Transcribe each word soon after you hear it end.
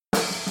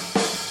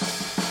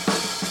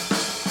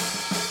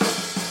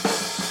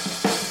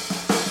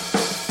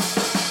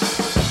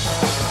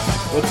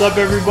What's up,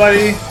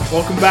 everybody?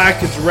 Welcome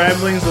back. It's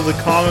Ramblings of the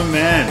Common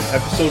Man,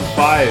 episode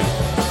 5.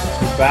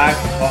 We're back.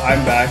 Well,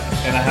 I'm back,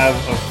 and I have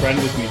a friend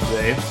with me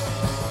today.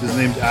 His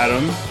name's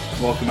Adam.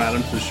 Welcome,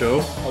 Adam, to the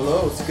show.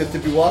 Hello. It's good to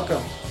be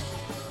welcome.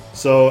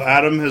 So,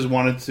 Adam has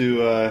wanted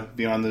to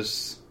be on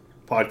this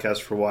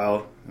podcast for a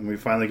while, and we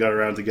finally got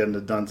around to getting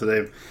it done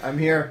today. I'm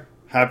here.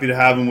 Happy to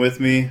have him with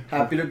me.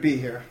 Happy to be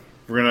here.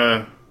 We're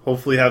going to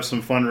hopefully have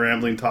some fun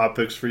rambling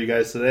topics for you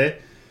guys today.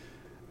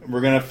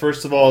 We're going to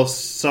first of all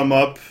sum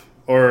up,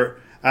 or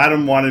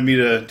Adam wanted me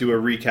to do a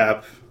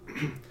recap.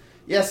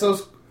 Yeah, so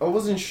I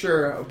wasn't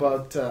sure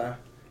about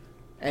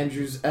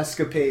Andrew's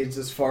escapades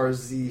as far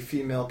as the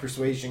female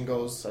persuasion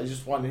goes. I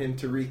just wanted him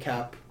to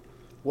recap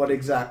what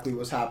exactly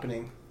was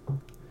happening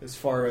as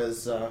far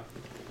as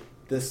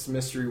this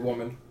mystery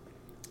woman.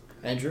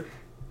 Andrew?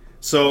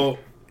 So,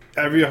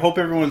 I hope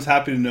everyone's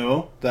happy to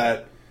know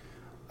that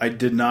I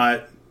did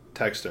not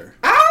text her.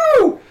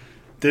 Ow!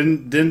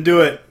 Didn't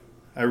do it.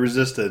 I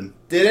resisted.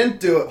 Didn't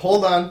do it.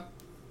 Hold on.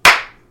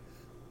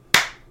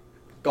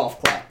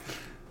 Golf clap.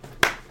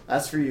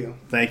 That's for you.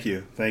 Thank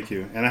you.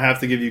 And I have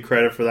to give you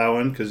credit for that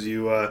one because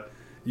you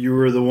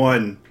were the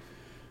one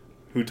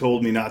who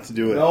told me not to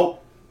do it.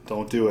 Nope.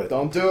 Don't do it.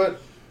 Don't do it.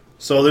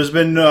 So there's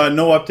been no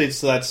updates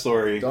to that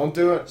story. Don't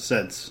do it.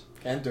 Since.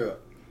 Can't do it.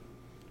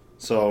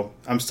 So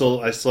I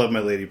still have my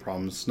lady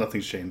problems.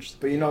 Nothing's changed.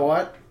 But you know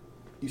what?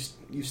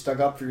 You stuck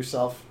up for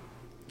yourself.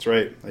 That's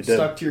right. I You did.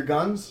 stuck to your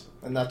guns,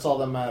 and that's all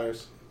that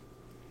matters.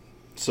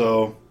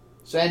 So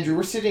Andrew,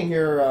 we're sitting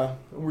here, and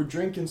we're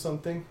drinking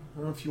something. I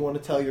don't know if you want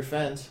to tell your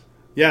fans.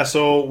 yeah,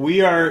 so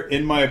we are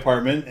in my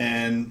apartment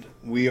and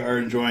we are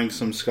enjoying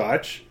some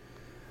scotch.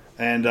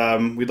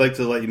 And we'd like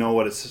to let you know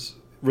what it's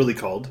really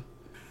called.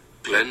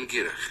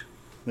 Glengarrick.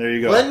 There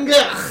you go.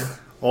 Glengarrick!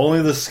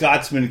 Only the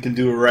Scotsman can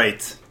do it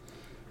right.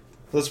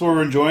 That's what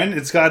we're enjoying.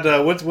 It's got,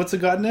 what's it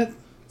got in it?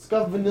 It's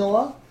got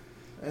vanilla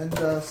and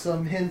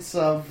some hints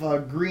of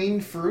green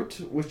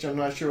fruit, which I'm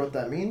not sure what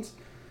that means,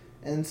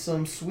 and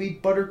some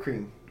sweet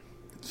buttercream.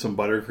 Some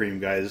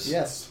buttercream, guys.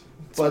 Yes,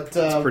 but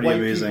pretty white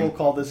amazing. people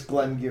call this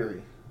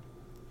Glengarry.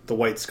 The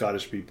white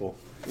Scottish people.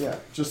 Yeah,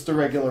 just the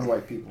regular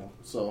white people.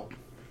 So,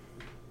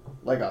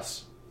 like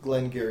us,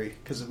 Glengarry,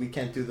 because we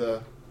can't do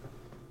the...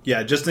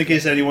 Yeah, just in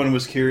case anyone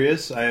was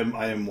curious, I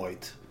am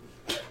white.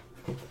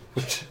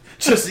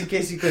 Just in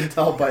case you couldn't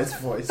tell by his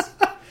voice.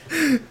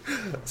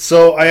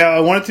 So I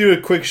wanted to do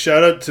a quick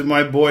shout out to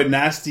my boy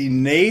Nasty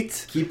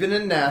Nate. Keeping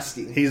it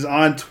nasty. He's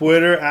on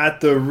Twitter at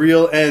the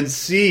Real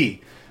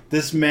NC.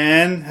 This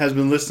man has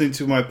been listening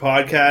to my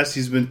podcast.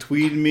 He's been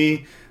tweeting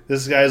me.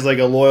 This guy's like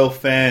a loyal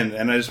fan,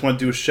 and I just want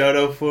to do a shout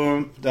out for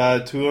him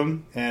to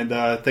him. And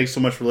thanks so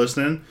much for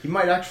listening. He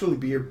might actually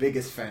be your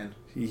biggest fan.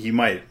 He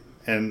might,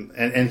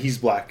 and he's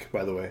black,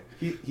 by the way.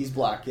 He's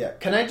black, yeah.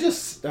 Can I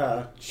just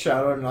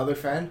shout out another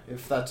fan,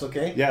 if that's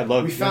okay? Yeah, I'd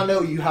love. We found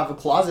out you have a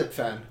closet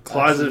fan.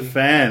 Closet actually.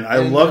 fan. I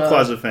And, love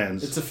closet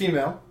fans. It's a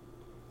female.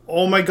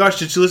 Oh my gosh!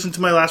 Did you listen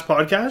to my last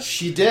podcast?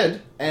 She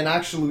did, and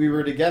actually we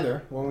were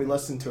together when we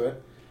listened to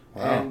it.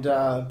 Wow.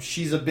 And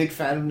she's a big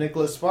fan of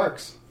Nicholas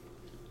Sparks.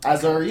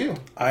 As are you, if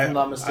I'm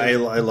not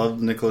mistaken. I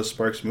love Nicholas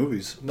Sparks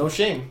movies. No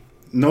shame.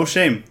 No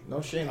shame.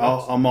 No shame.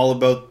 I'm all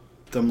about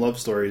them love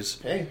stories.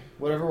 Hey,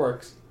 whatever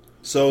works.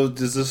 So,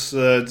 does this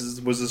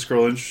was this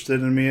girl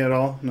interested in me at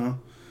all? No.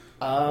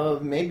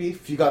 Maybe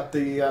if you got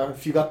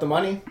the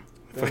money,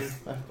 then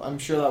I'm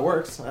sure that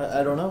works.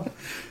 I don't know.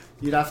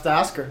 You'd have to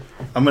ask her.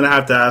 I'm gonna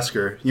have to ask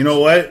her. You know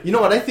what? You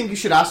know what? I think you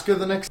should ask her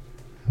the next.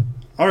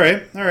 All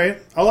right.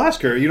 I'll ask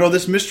her. You know,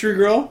 this mystery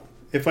girl.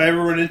 If I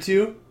ever run into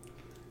you,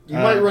 You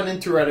might run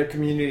into her at a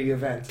community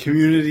event.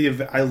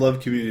 I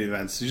love community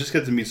events. You just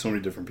get to meet so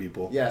many different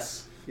people.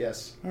 Yes.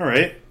 All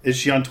right. Is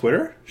she on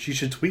Twitter? She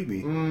should tweet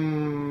me.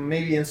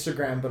 Maybe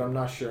Instagram, but I'm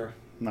not sure.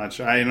 Not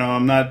sure.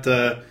 I'm not.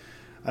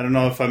 I don't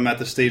know if I'm at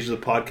the stage of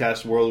the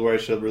podcast world where I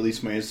should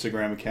release my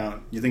Instagram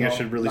account. You think I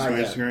should release my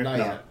Instagram? Not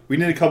No. yet. We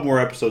need a couple more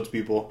episodes,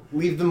 people.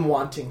 Leave them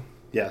wanting.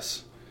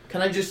 Yes.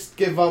 Can I just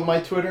give out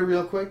my Twitter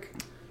real quick?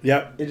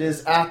 Yep. It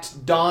is at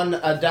Don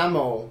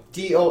Adamo.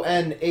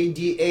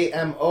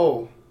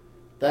 DonAdamo.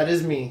 That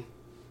is me.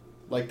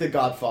 Like the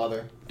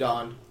Godfather.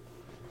 Don.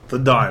 The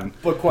Don.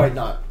 But quite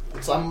not.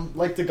 So I'm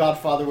like the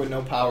Godfather with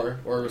no power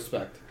or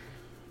respect.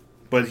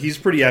 But he's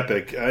pretty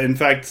epic. In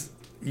fact,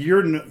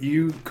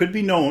 you could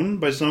be known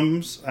by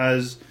some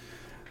as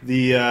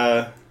the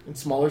In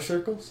smaller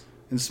circles?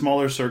 in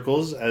smaller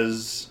circles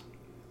as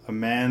a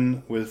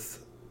man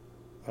with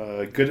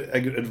good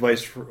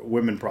advice for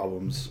women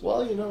problems.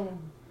 Well,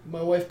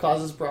 my wife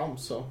causes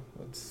problems, so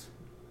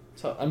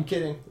I'm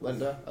kidding,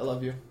 Linda. I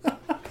love you.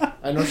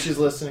 I know she's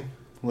listening.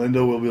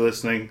 Linda will be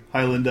listening.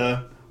 Hi,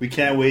 Linda. We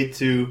can't wait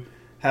to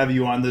have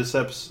you on this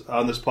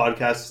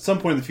podcast at some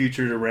point in the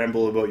future to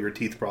ramble about your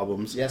teeth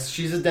problems. Yes,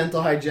 she's a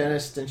dental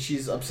hygienist and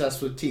she's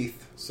obsessed with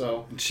teeth.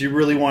 So She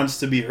really wants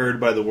to be heard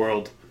by the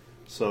world.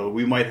 So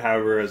we might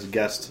have her as a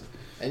guest.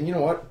 And you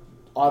know what?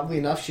 Oddly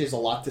enough, she has a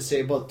lot to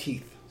say about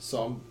teeth.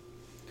 So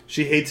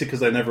She hates it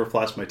because I never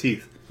floss my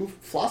teeth.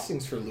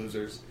 flossing's for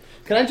losers.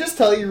 Can I just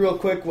tell you real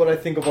quick what I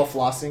think about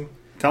flossing?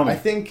 Tell me. I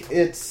think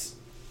it's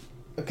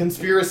a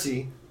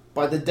conspiracy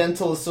by the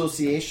Dental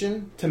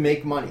Association to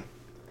make money.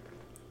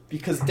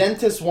 Because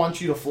dentists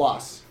want you to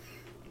floss.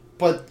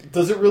 But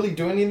does it really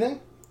do anything?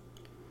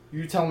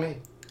 You tell me.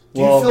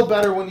 Do you feel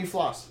better when you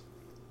floss?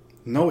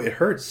 No, it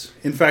hurts.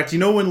 In fact, you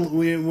know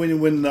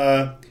when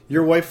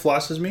your wife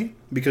flosses me,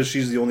 because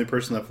she's the only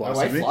person that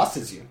flosses me. My wife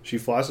flosses you. She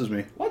flosses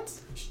me. What?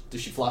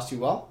 Does she floss you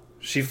well?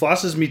 She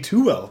flosses me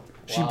too well. Wow.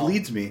 She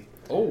bleeds me.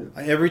 Oh.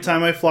 Every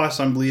time I floss,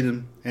 I'm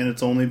bleeding, and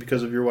it's only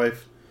because of your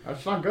wife.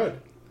 That's not good.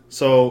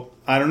 So,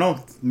 I don't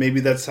know. Maybe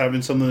that's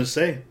having something to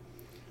say.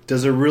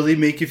 Does it really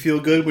make you feel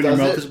good when your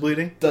mouth is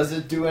bleeding? Does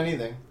it do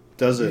anything?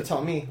 Does it? You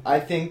tell me. I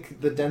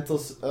think the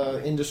dental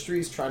industry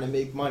is trying to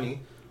make money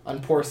on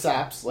poor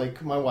saps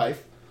like my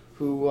wife,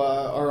 who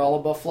are all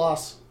about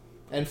floss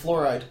and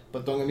fluoride.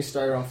 But don't get me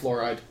started on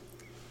fluoride.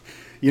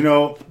 You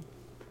know,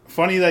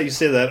 funny that you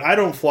say that. I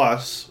don't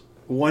floss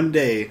one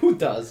day. Who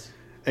does?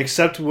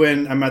 Except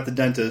when I'm at the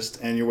dentist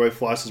and your wife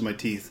flosses my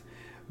teeth.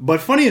 But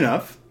funny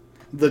enough,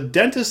 the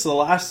dentist the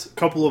last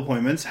couple of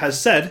appointments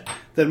has said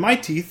that my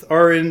teeth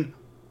are in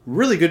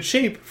really good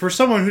shape for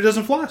someone who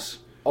doesn't floss.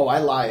 Oh, I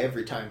lie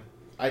every time.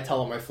 I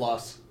tell them I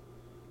floss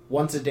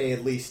once a day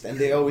at least, and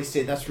they always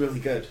say that's really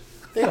good.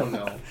 They don't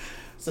know.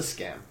 It's a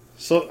scam.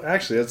 So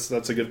actually,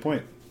 that's a good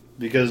point,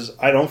 because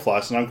I don't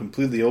floss and I'm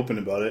completely open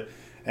about it,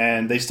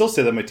 and they still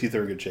say that my teeth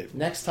are in good shape.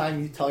 Next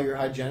time you tell your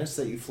hygienist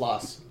that you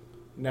floss,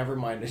 never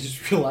mind. I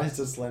just realized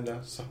it's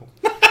Linda, so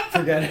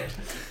forget it.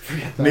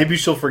 Forget that. Maybe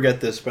she'll forget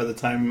this by the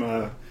time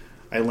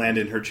I land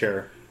in her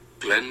chair.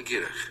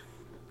 Glengirig.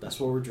 That's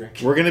what we're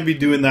drinking. We're going to be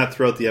doing that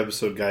throughout the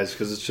episode, guys,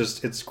 because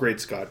it's great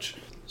scotch.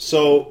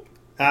 So,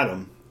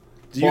 Adam,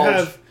 do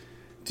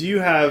you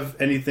have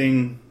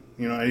anything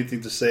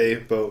to say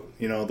about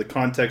the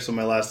context of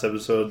my last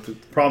episode, the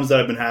problems that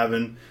I've been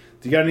having?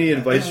 Do you got any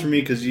advice for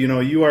me? Because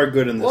you are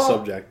good in this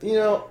subject.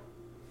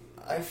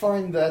 I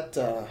find that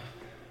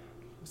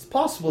it's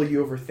possible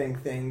you overthink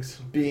things,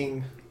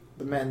 being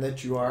the man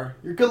that you are.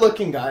 You're a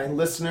good-looking guy, and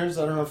listeners,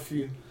 I don't know if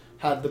you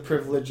had the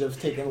privilege of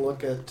taking a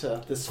look at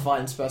this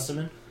fine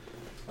specimen.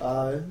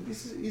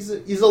 He's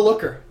a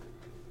looker.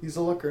 He's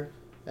a looker.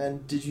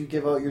 And did you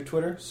give out your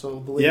Twitter so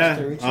the ladies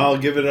can reach you? I'll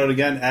give it out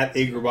again at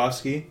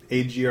Agribovsky,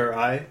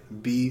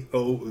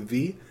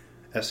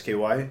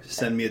 AGRIBOVSKY.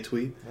 Send me a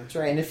tweet. That's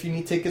right. And if you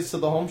need tickets to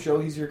the home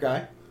show, he's your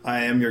guy.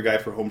 I am your guy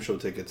for home show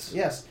tickets.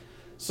 Yes.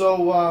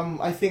 So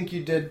I think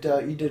you did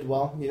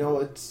well.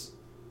 It's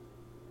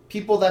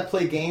people that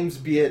play games,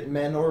 be it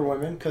men or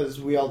women,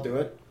 because we all do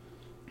it.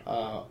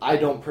 I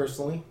don't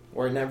personally,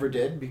 or I never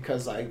did,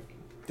 because I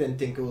didn't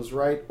think it was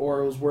right or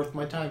it was worth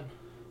my time.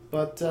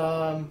 But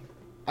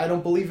I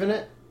don't believe in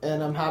it,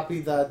 and I'm happy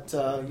that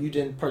you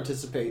didn't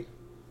participate.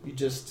 You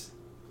just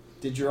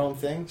did your own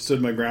thing.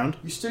 Stood my ground.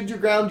 You stood your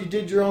ground. You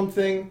did your own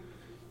thing.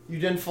 You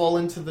didn't fall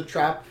into the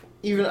trap.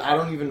 I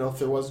don't even know if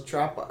there was a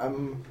trap.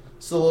 I'm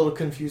still a little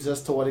confused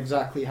as to what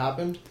exactly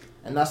happened,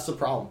 and that's the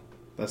problem.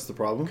 That's the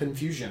problem?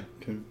 Confusion.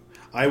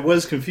 I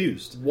was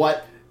confused.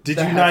 What? Did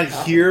you not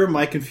hear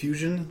my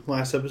confusion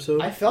last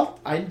episode?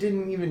 I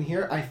didn't even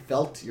hear. I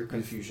felt your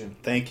confusion.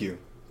 Thank you.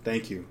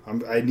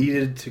 I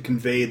needed to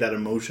convey that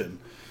emotion.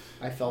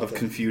 I felt of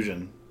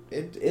confusion.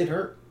 It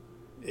hurt.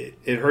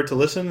 It hurt to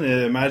listen.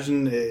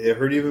 Imagine it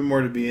hurt even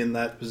more to be in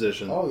that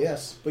position. Oh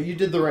yes, but you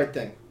did the right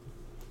thing.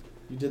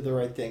 You did the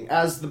right thing.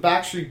 As the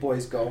Backstreet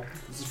Boys go,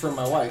 this is from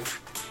my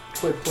wife.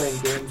 Quit playing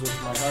games with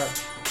my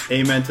heart.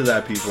 Amen to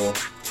that, people.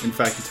 In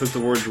fact, you took the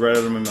words right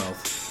out of my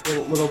mouth.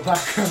 Little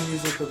background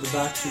music of the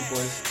Backstreet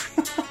Boys.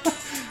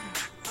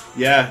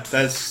 Yeah,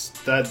 that's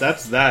that.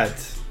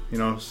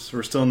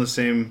 We're still in the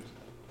same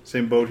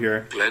boat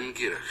here.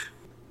 Glengirig.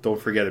 Don't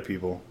forget it,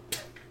 people.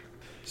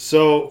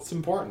 So it's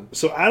important.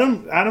 So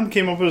Adam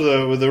came up with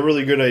a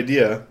really good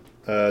idea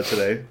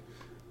today,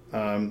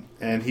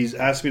 and he's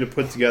asked me to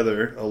put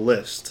together a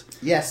list.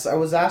 Yes, I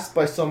was asked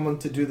by someone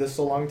to do this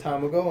a long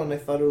time ago, and I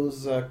thought it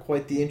was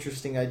quite the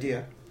interesting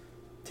idea.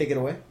 Take it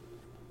away.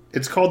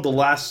 It's called the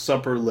Last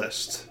Supper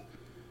list.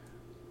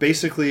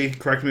 Basically,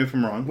 correct me if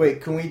I'm wrong. Wait,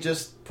 can we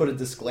just put a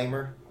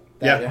disclaimer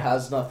that it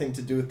has nothing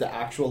to do with the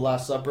actual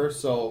Last Supper?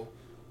 So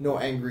no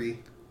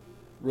angry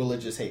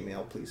religious hate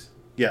mail, please.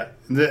 Yeah,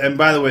 and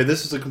by the way,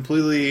 this is I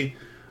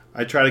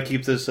try to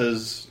keep this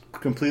as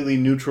completely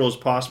neutral as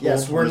possible.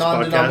 Yes, we're a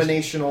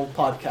non-denominational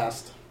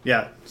podcast.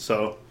 Yeah,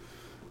 so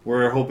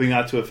we're hoping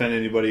not to offend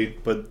anybody,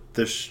 but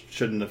this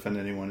shouldn't offend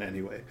anyone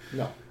anyway.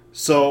 No.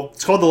 So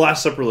it's called the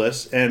Last Supper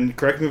list, and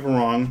correct me if I'm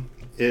wrong,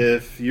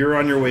 if you're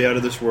on your way out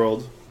of this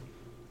world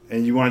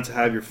and you wanted to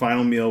have your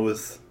final meal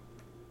with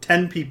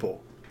 10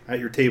 people at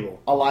your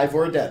table. Alive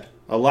or dead.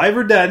 Alive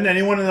or dead,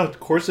 anyone in the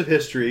course of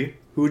history,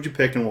 who would you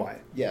pick and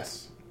why?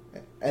 Yes.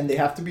 And they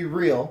have to be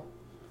real.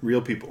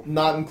 Real people.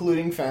 Not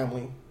including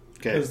family.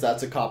 Okay. Because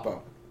that's a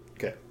cop-out.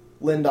 Okay.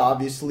 Linda,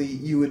 obviously,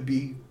 you would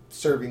be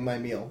serving my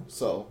meal,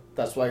 so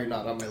that's why you're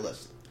not on my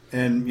list.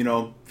 And,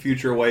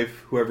 future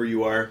wife, whoever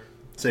you are,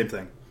 same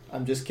thing.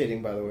 I'm just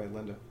kidding, by the way,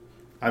 Linda.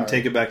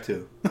 Take it back,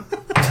 too.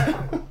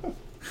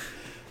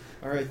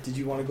 All right. Did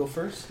you want to go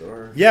first,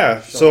 or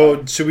Yeah. shall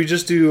So should we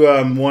just do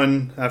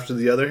one after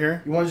the other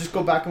here? you want to just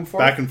go back and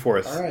forth? Back and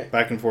forth. All right.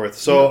 Back and forth.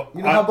 So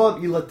how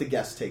about you let the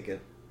guest take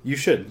it? you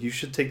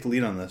should take the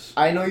lead on this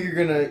I know you're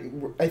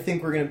gonna. I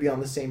think we're gonna be on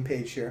the same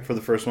page here. for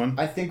the first one.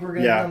 I think we're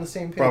gonna Yeah, be on the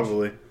same page.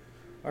 Probably.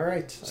 All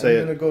right. Say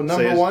I'm it. gonna go Say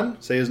number his-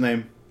 one. Say his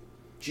name.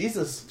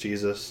 Jesus.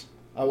 Jesus.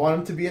 I want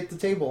him to be at the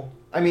table.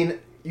 I mean,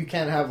 you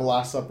can't have a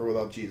Last Supper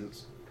without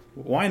Jesus.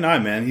 Why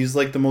not, man? He's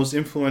like the most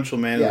influential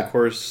man in Yeah. the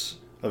course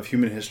of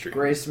human history.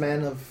 Greatest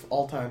man of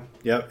all time.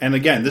 Yep. And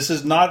again, this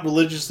is not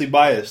religiously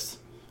biased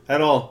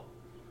at all.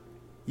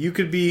 You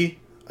could be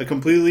a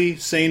completely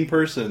sane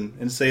person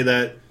and say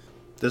that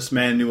this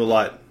man knew a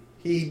lot.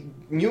 He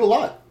knew a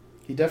lot.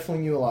 He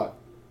definitely knew a lot.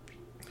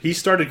 He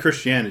started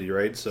Christianity,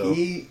 right? So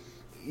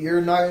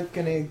You're not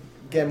gonna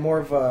get more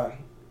of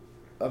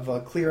a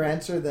clear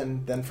answer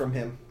than from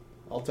him.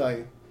 I'll tell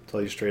you.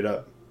 tell you straight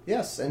up.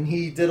 Yes, and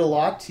he did a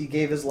lot. He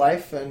gave his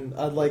life, and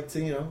I'd like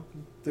to,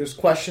 there's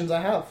questions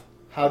I have.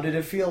 How did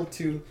it feel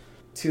to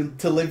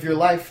live your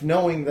life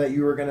knowing that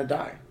you were gonna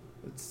die?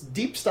 It's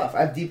deep stuff.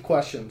 I have deep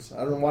questions.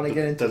 I don't want to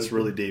get into That's it.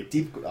 really deep.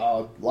 Deep,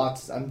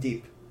 lots. I'm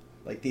deep,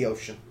 like the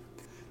ocean.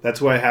 That's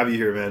why I have you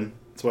here, man.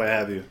 That's why I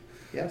have you.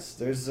 Yes,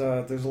 there's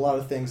a lot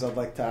of things I'd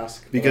like to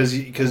ask. Because but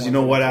I you don't know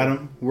want what, to get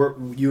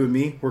Adam? You and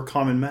me, we're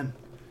common men.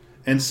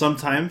 And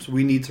sometimes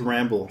we need to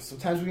ramble. into it.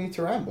 Sometimes we need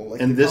to ramble.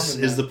 Like And the this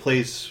common is man. the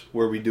place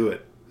where we do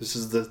it. This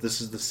is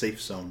the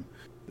safe zone.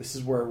 This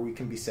is where we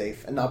can be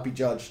safe and not be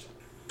judged.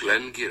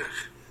 Glen Girach.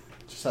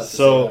 Just have to say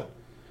So that.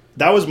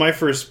 that was my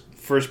first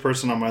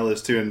person on my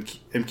list too.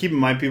 And keep in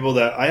mind, people,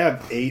 that I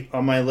have 8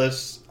 on my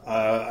list.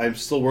 I'm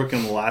still working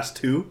on the last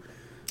 2.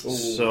 Ooh.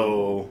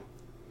 So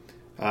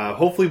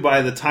hopefully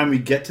by the time we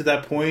get to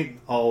that point,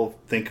 I'll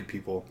think of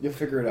people. You'll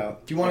figure it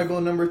out. Do you want to go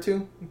number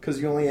 2?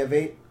 Because you only have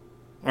 8.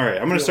 All right,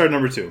 I'm going to start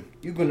number 2.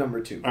 You go number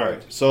 2. All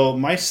right. So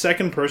my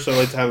second person I'd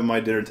like to have at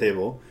my dinner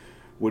table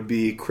would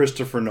be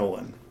Christopher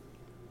Nolan.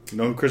 You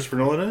know who Christopher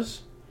Nolan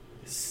is?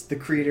 It's the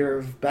creator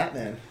of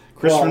Batman.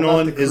 Christopher Well, not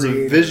Nolan the is a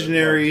creator,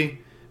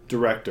 visionary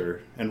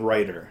director and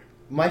writer.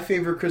 but my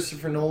favorite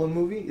Christopher Nolan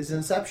movie is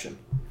Inception.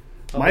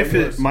 How My about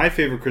yours? my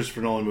favorite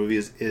Christopher Nolan movie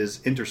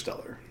is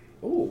Interstellar.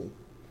 Ooh.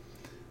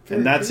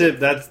 And that's it.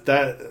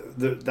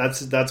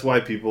 That's why,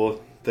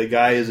 people. The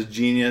guy is a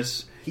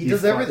genius. He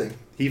does everything.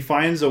 He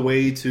finds a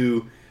way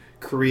to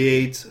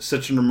create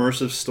such an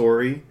immersive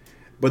story,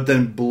 but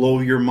then blow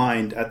your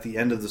mind at the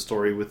end of the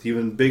story with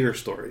even bigger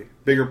story,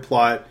 bigger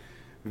plot,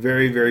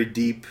 very, very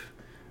deep,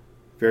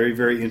 very,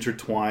 very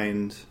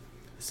intertwined.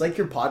 It's like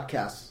your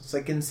podcast. It's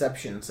like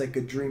Inception. It's like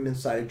a dream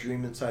inside a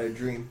dream inside a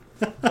dream.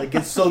 Like,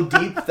 it's so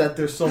deep that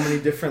there's so many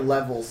different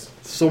levels.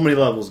 So many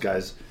levels,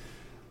 guys.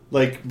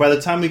 Like, by the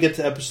time we get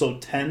to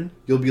episode 10,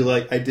 you'll be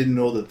like, I didn't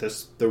know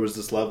that there was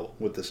this level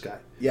with this guy.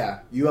 Yeah,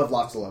 you have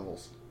lots of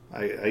levels.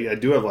 I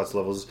do have lots of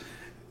levels.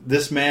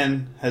 This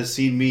man has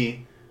seen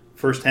me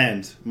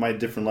firsthand, my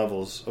different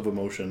levels of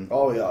emotion.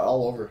 Oh yeah,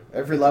 all over.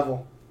 Every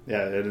level.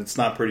 Yeah, and it's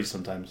not pretty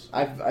sometimes.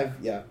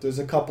 There's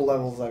a couple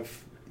levels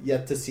I've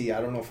yet to see.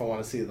 I don't know if I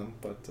want to see them,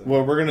 but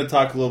Well, we're going to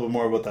talk a little bit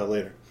more about that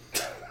later.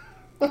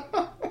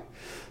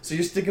 So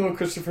you're sticking with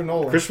Christopher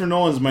Nolan. Christopher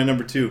Nolan's my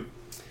number 2.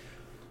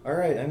 All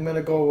right, I'm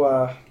gonna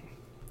go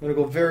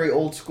very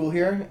old school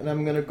here, and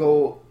I'm gonna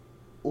go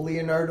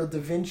Leonardo da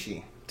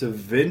Vinci. Da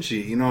Vinci.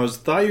 You know, I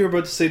thought you were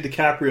about to say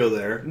DiCaprio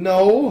there.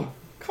 No,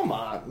 come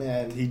on,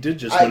 man. He did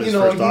just win his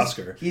first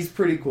Oscar. He's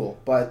pretty cool,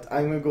 but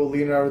I'm gonna go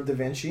Leonardo da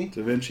Vinci.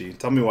 Da Vinci.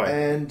 Tell me why.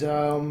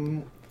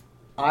 And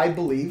I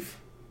believe,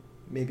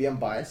 maybe I'm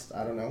biased,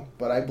 I don't know,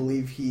 but I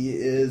believe he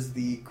is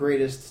the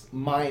greatest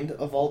mind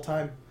of all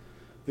time,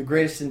 the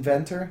greatest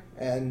inventor,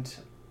 and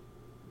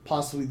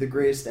possibly the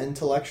greatest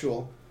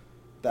intellectual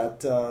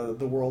that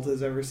the world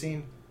has ever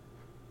seen.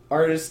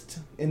 Artist,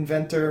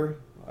 inventor,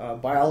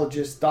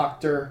 biologist,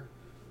 doctor,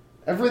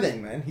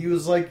 everything, man. He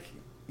was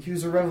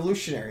a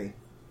revolutionary.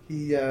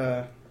 He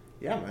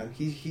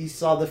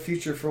saw the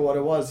future for what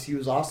it was. He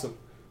was awesome.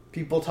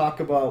 People talk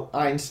about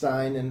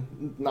Einstein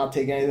and not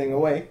take anything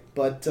away,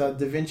 but Da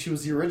Vinci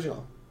was the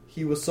original.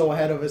 He was so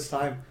ahead of his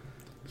time.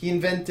 He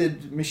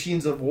invented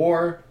machines of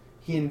war.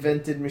 He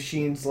invented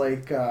machines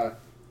like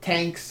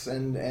tanks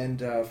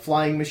and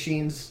flying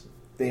machines.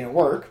 They didn't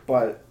work,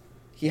 but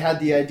he had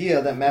the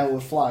idea that man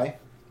would fly.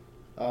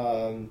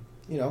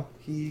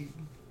 He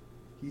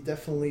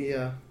definitely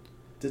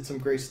did some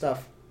great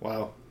stuff.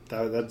 Wow.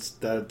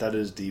 That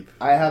is deep.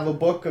 I have a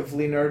book of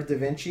Leonardo da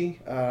Vinci.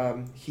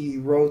 He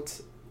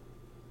wrote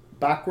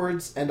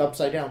backwards and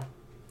upside down.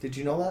 Did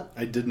you know that?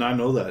 I did not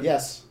know that.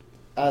 Yes.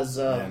 As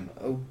a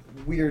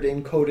weird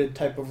encoded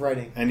type of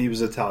writing. And he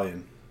was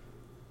Italian.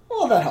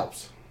 Well, that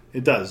helps.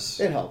 It does.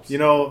 It helps. You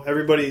know,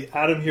 everybody,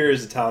 Adam here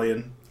is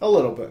Italian. A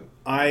little bit.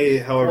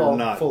 I, however,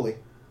 not. Fully.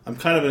 I'm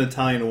kind of an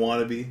Italian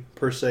wannabe,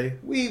 per se.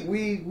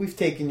 We've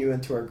taken you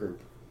into our group.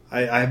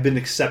 I have been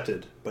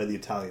accepted by the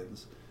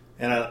Italians.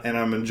 And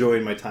I'm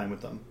enjoying my time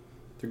with them.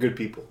 They're good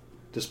people,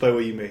 despite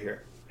what you may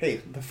hear. Hey,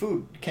 the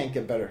food can't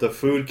get better. The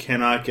food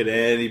cannot get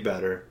any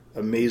better.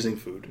 Amazing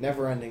food.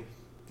 Never ending.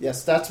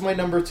 Yes, that's my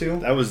number 2.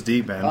 That was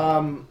deep,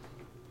 man.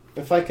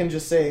 if I can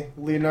just say,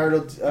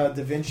 Leonardo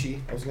da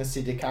Vinci. I was going to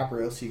say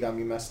DiCaprio, so you got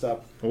me messed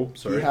up. Oh,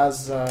 sorry.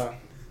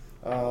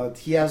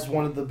 He has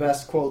one of the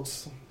best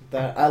quotes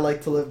that I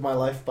like to live my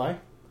life by.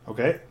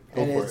 Okay,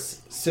 go And for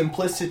it's,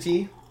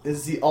 simplicity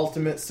is the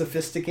ultimate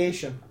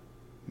sophistication.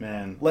 it.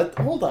 Man.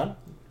 Hold on.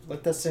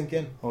 Let that sink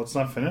in. Oh, it's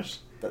not finished?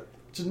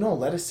 No,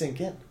 let it sink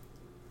in.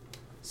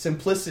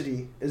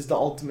 Simplicity is the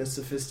ultimate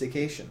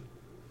sophistication.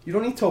 You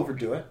don't need to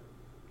overdo it.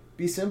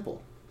 Be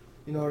simple.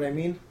 You know what I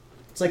mean?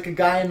 It's like a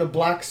guy in a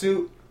black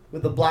suit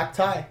with a black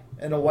tie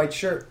and a white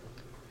shirt.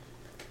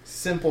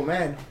 Simple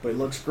man, but it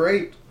looks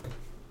great.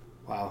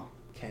 Wow.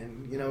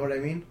 You know what I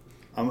mean?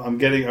 I'm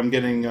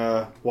getting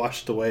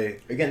washed away. Are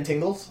you getting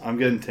tingles? I'm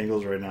getting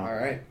tingles right now. All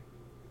right.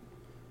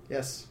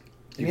 Yes.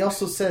 And he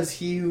also says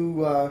he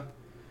who,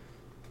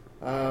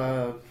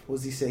 what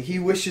does he say? He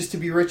who wishes to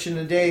be rich in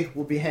a day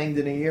will be hanged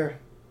in a year.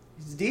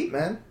 He's deep,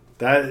 man.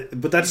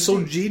 But that's He's so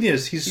deep.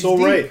 genius. He's He's so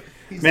deep. right.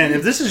 He's Man, deep.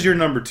 if this is your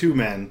number 2,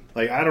 man,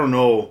 like, I don't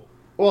know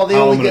Well, they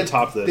how only I'm going get to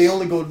top this. They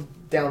only go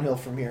downhill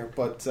from here,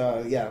 but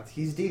yeah,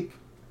 he's deep.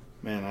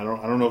 Man, I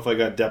don't know if I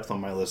got depth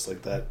on my list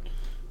like that.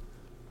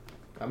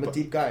 I'm a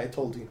deep guy. I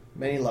told you,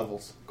 many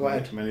levels. Go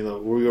ahead. Many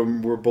levels.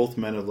 We're both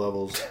men of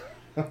levels.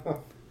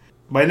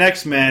 My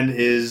next man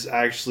is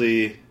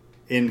actually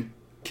in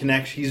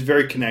connection. He's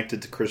very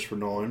connected to Christopher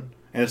Nolan,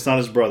 and it's not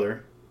his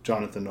brother,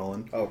 Jonathan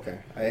Nolan. Okay,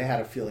 I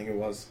had a feeling it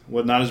was.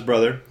 What? Not his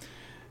brother.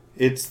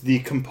 It's the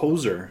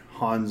composer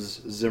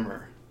Hans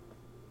Zimmer.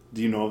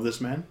 Do you know of this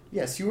man?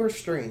 Yes, you are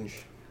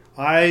strange,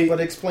 I but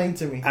explain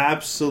to me.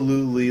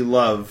 absolutely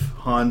love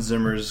Hans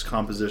Zimmer's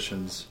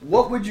compositions.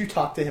 What would you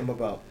talk to him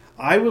about?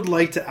 I would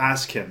like to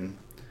ask him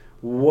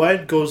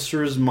what goes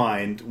through his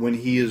mind when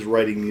he is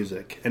writing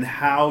music and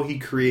how he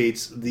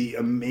creates the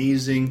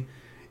amazing,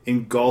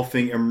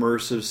 engulfing,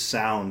 immersive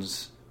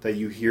sounds that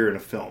you hear in a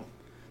film.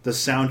 The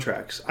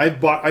soundtracks.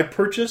 I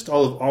purchased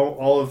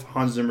all of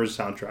Hans Zimmer's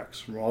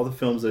soundtracks from all the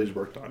films that he's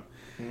worked on.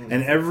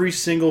 And every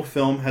single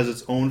film has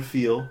its own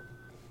feel.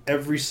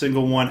 Every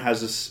single one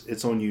has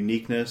its own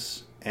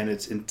uniqueness, and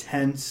it's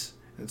intense,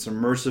 it's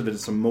immersive, and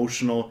it's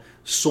emotional.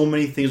 So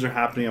many things are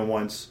happening at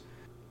once.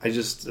 I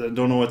just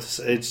don't know what to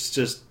say. It's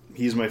just,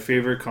 he's my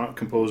favorite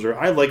composer.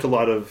 I like a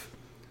lot of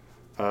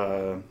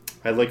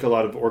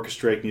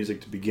orchestratic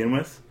music to begin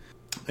with,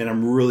 and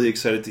I'm really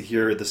excited to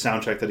hear the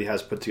soundtrack that he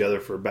has put together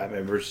for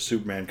Batman vs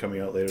Superman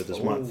coming out later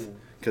this month,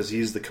 because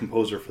he's the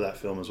composer for that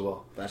film as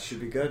well. That should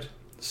be good.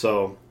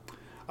 So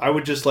I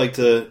would just like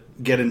to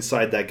get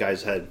inside that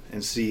guy's head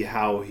and see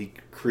how he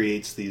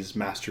creates these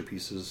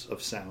masterpieces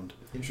of sound.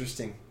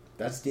 Interesting.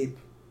 That's deep.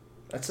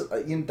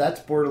 That's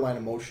borderline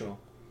emotional.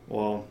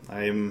 Well,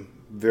 I am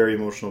a very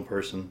emotional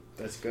person.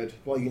 That's good.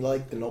 Well, you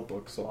like The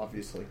Notebook, so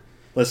obviously.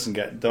 Listen,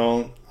 guys,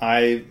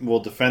 I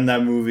will defend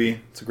that movie.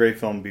 It's a great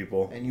film,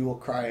 people. And you will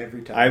cry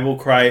every time. I will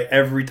cry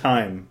every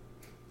time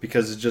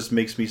because it just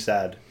makes me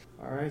sad.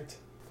 All right.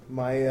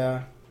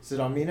 Is it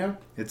on me now?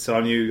 It's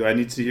on you. I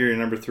need to hear your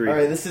number 3. All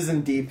right, this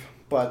isn't deep,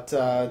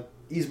 but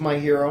he's my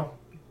hero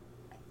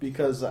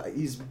because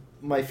he's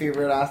my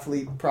favorite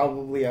athlete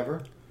probably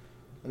ever,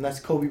 and that's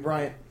Kobe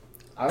Bryant.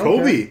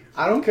 Kobe?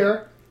 I don't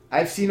care.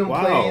 I've seen him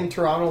Wow. play in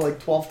Toronto like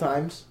 12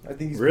 times. I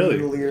think he's Really?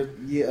 been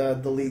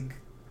in the league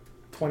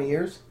 20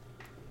 years.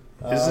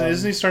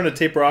 Isn't he starting to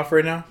taper off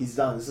right now? He's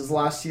done. This is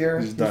last year.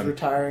 He's done.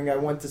 Retiring. I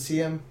went to see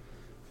him.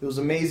 It was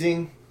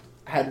amazing.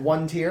 I had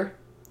one tear.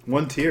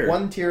 One tear.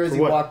 One tear as For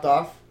he what? walked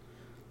off.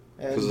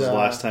 And, This was the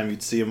last time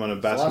you'd see him on a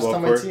last basketball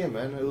time court? I see him,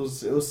 man. It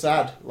was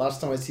sad.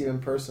 Last time I see him in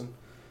person.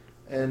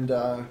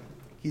 And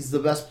he's the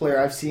best player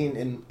I've seen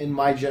in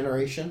my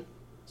generation.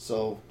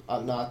 So I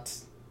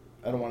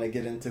don't want to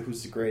get into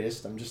who's the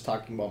greatest. I'm just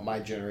talking about my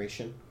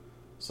generation.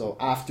 So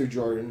after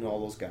Jordan and all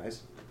those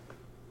guys.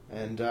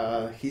 And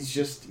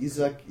he's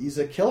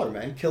a killer,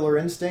 man. Killer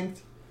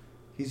instinct.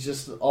 He's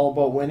just all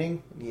about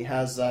winning. And he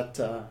has that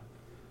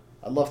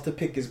I'd love to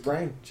pick his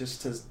brain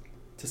just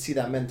to see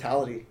that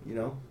mentality, you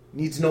know.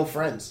 Needs no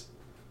friends.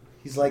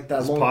 He's like that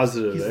He's lone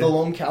positive, He's eh? the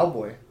lone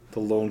cowboy. The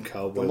lone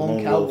cowboy. The lone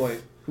wolf. cowboy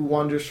who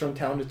wanders from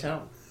town to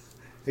town.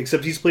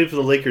 Except he's played for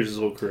the Lakers his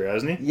whole career,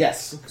 hasn't he?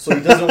 Yes. So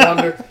he doesn't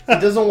wander he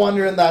doesn't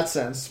wander in that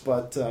sense,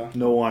 but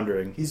No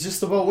wandering. he's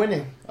just about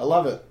winning. I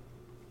love it.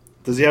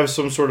 Does he have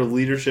some sort of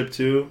leadership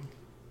too?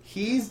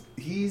 He's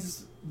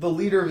the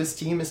leader of his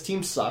team. His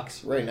team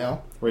sucks right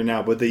now. Right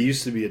now, but they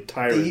used to be a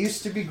tyrant. They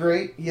used to be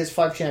great. He has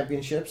 5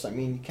 championships. I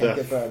mean, you can't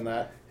get better than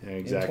that Yeah, in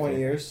exactly. 20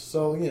 years.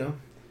 So, you know.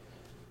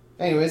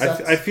 Anyways,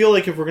 I feel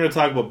like if we're going to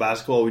talk about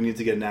basketball, we need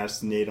to get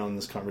Nasty Nate on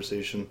this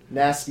conversation.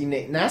 Nasty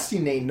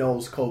Nate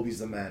knows Kobe's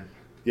the man.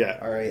 Yeah,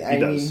 All right. he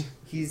does. mean,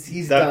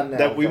 he's done now.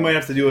 That we but- might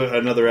have to do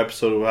another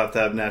episode. We'll have to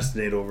have Nasty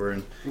Nate over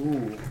and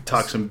Ooh,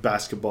 talk some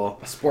basketball.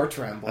 a sports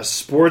ramble. A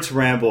sports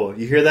ramble.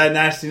 You hear that,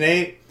 Nasty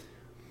Nate?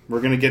 We're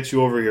going to get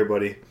you over here,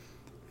 buddy.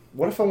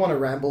 What if I want to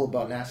ramble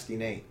about Nasty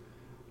Nate?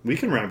 We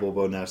can ramble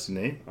about Nasty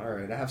Nate. All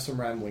right, I have some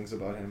ramblings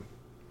about him.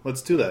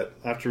 Let's do that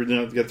after we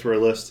get through our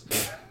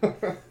list.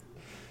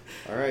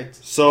 All right.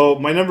 So,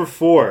 my number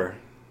 4,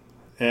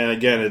 and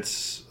again,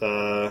 it's,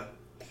 you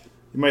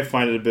might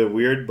find it a bit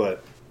weird,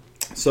 but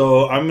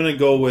So I'm going to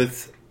go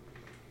with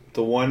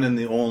the one and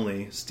the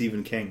only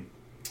Stephen King.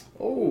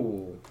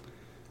 Oh.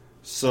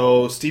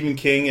 So Stephen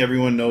King,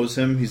 everyone knows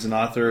him. He's an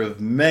author of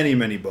many,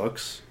 many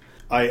books.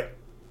 I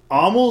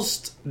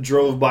almost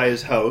drove by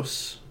his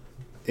house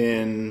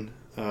in,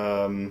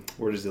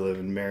 where does he live?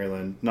 In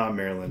Maryland. Not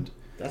Maryland.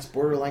 That's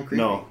borderline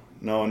creepy.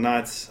 No,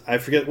 not. I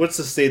forget. What's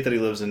the state that he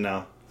lives in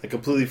now? I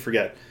completely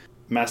forget.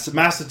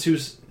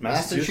 Massachusetts. I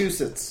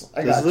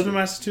Does got he live you. in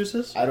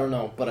Massachusetts? I don't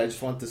know, but I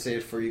just wanted to say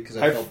it for you because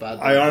I felt bad.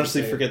 I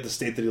honestly forget the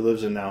state that he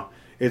lives in now.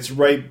 It's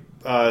right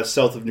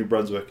south of New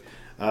Brunswick,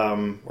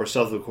 or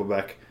south of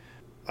Quebec.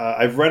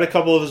 I've read a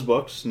couple of his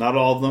books, not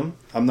all of them.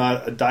 I'm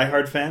not a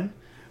diehard fan,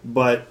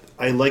 but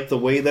I like the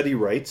way that he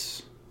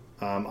writes.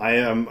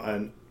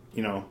 I'm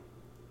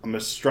a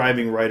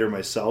striving writer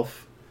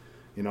myself.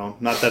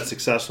 Not that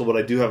successful, but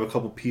I do have a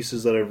couple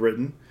pieces that I've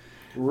written.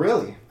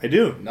 Really? I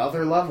do.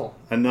 Another level.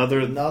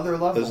 Another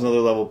level. There's another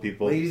level,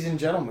 people. Ladies and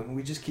gentlemen,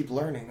 we just keep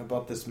learning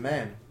about this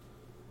man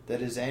that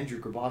is Andrew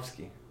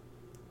Grabowski.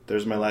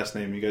 There's my last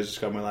name. You guys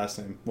just got my last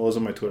name. What was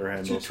on my Twitter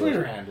handle? What's your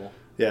Twitter handle?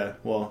 Yeah,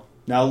 well,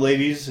 now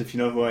ladies, if you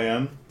know who I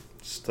am,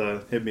 just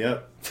hit me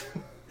up.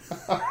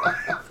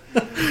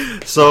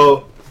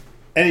 So,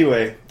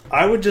 anyway,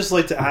 I would just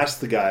like to ask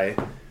the guy,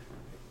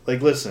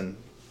 listen,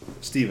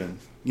 Steven,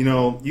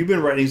 you've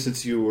been writing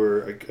since you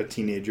were a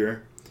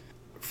teenager.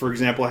 For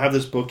example, I have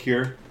this book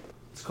here.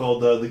 It's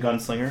called The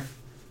Gunslinger.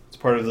 It's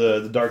part of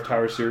the Dark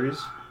Tower series.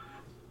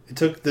 It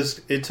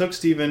took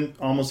Steven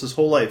almost his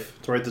whole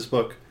life to write this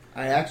book.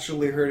 I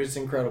actually heard it's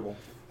incredible.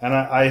 And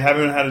I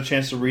haven't had a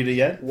chance to read it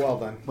yet. Well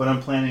done. But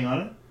I'm planning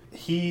on it.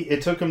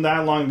 It took him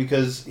that long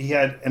because he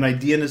had an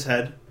idea in his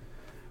head,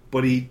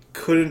 but he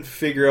couldn't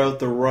figure out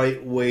the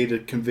right way to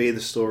convey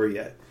the story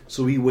yet.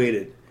 So he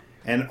waited.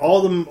 And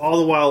all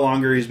the while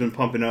longer, he's been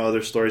pumping out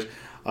other stories.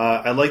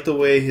 I like the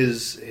way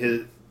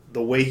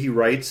the way he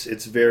writes.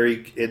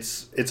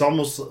 It's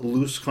almost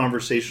loose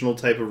conversational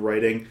type of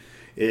writing.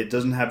 It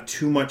doesn't have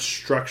too much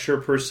structure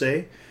per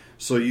se,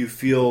 so you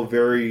feel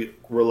very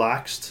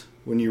relaxed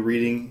when you're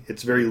reading.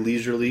 It's very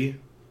leisurely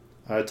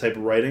type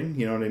of writing.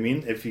 You know what I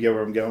mean? If you get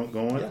where I'm going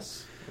with.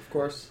 Yes, of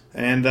course.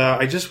 And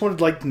I just would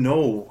like to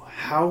know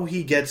how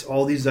he gets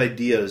all these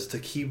ideas to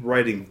keep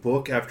writing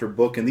book after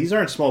book. And these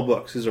aren't small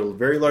books. These are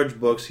very large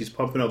books. He's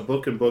pumping out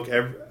book and book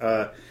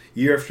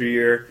year after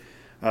year.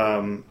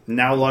 Now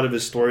a lot of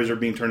his stories are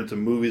being turned into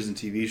movies and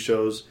TV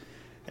shows.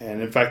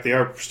 And in fact, they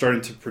are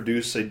starting to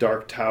produce a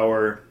Dark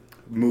Tower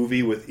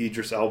movie with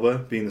Idris Elba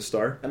being the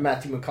star. And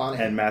Matthew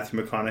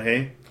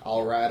McConaughey.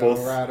 All right.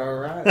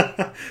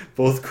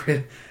 Both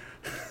great.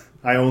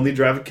 I only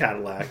drive a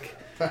Cadillac.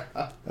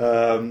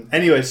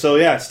 Anyway, so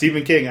yeah,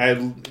 Stephen King.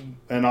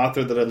 An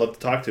author that I'd love to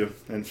talk to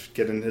and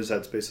get in his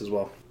headspace as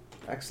well.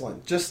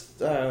 Excellent. Just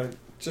to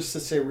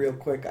say real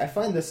quick, I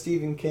find that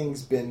Stephen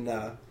King's been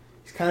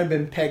he's kind of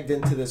been pegged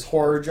into this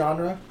horror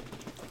genre,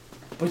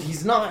 but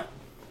he's not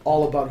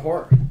all about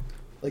horror.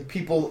 Like,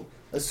 people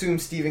assume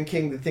Stephen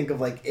King to think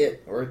of like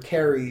It or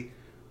Carrie,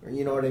 or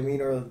you know what I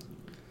mean, or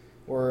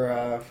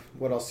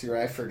what else here?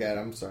 I forget.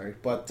 I'm sorry,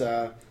 but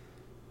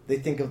they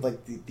think of like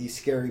these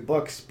scary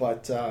books,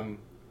 but.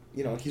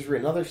 He's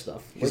written other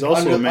stuff. He's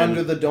also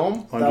Under the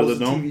Dome. That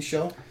was a TV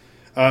show.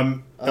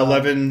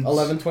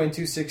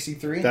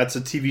 11/22/63. That's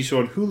a TV show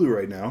on Hulu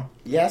right now.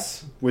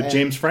 Yes, with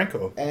James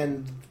Franco,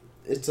 and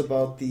it's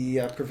about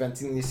the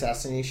preventing the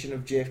assassination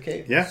of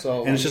JFK. Yeah,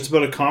 so and it's just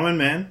about a common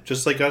man,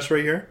 just like us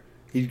right here.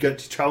 He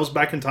travels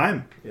back in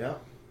time. Yeah,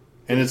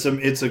 and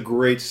it's a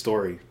great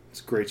story.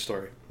 It's a great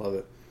story. Love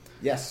it.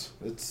 Yes,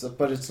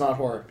 but it's not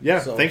horror.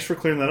 Yeah, so. Thanks for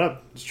clearing that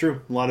up. It's true.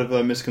 A lot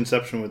of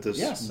misconception with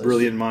this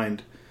brilliant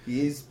mind.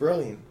 He's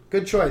brilliant.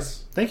 Good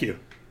choice. Thank you.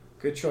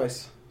 Good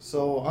choice.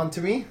 So, on to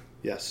me?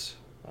 Yes.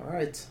 All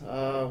right.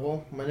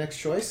 Well, my next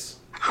choice.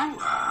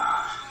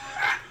 Yeah.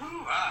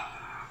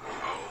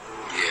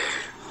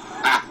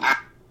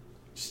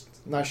 Just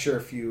not sure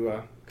if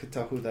you could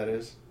tell who that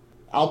is.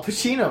 Al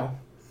Pacino.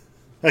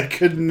 I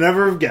could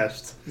never have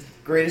guessed.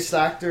 Greatest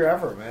actor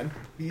ever, man.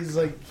 He's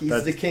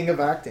the king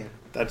of acting.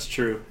 That's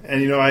true.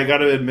 And, I got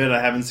to admit,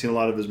 I haven't seen a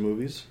lot of his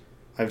movies.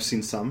 I've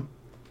seen some.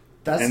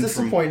 That's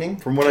disappointing.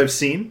 From what I've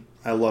seen,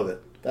 I love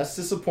it. That's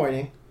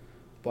disappointing.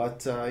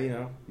 But,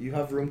 you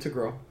have room to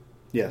grow.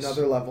 Yes.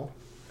 Another level.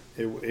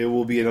 It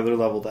will be another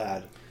level to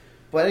add.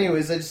 But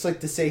anyways, I just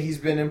like to say he's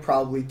been in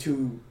probably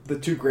the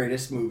two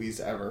greatest movies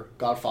ever.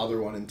 Godfather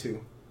 1 and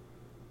 2.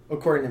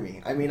 According to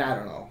me. I mean, I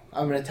don't know.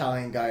 I'm an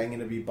Italian guy. I'm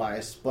going to be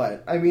biased.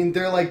 But, I mean,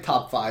 they're like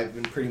top 5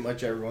 in pretty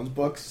much everyone's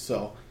books.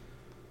 So,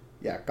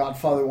 yeah,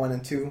 Godfather 1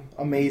 and 2.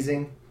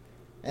 Amazing.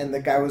 And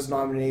the guy was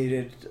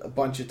nominated a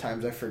bunch of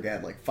times, I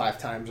forget, like 5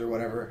 times or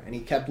whatever, and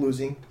he kept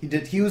losing.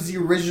 He was the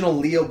original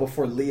Leo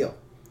before Leo.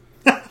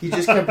 He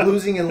just kept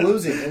losing and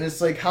losing, and it's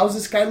like, how's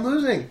this guy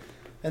losing?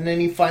 And then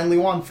he finally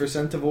won for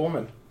Scent of a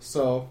Woman.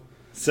 So,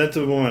 Scent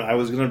of a Woman, I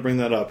was going to bring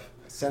that up.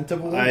 Scent of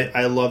a Woman.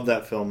 I love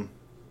that film.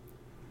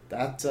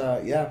 That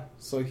yeah.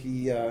 So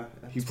he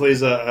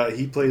plays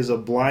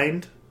a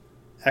blind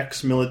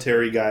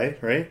ex-military guy,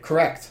 right?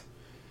 Correct.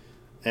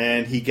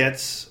 and he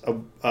gets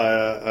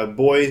a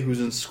boy who's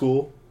in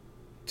school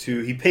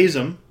he pays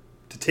him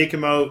to take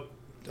him out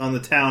on the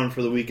town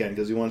for the weekend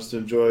because he wants to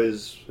enjoy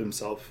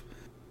himself.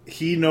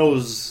 He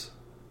knows,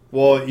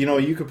 well,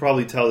 you could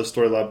probably tell the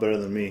story a lot better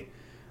than me.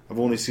 I've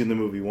only seen the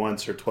movie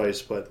once or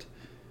twice, but...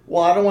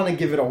 Well, I don't want to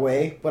give it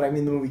away, but I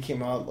mean, the movie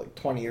came out like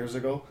 20 years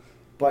ago.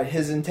 But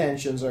his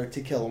intentions are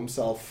to kill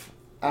himself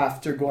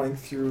after going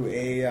through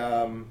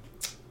a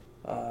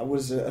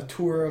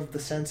tour of the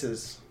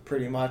senses,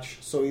 pretty much.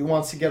 So he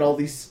wants to get all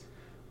these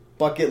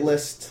bucket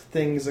list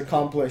things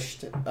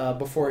accomplished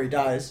before he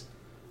dies,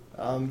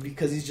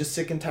 because he's just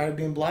sick and tired of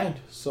being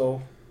blind.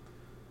 So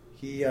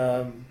he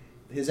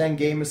his end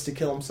game is to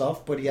kill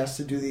himself, but he has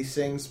to do these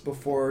things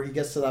before he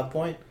gets to that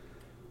point.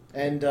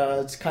 And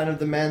it's kind of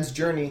the man's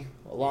journey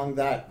along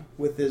that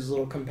with his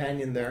little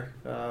companion there.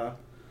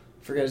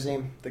 Forget his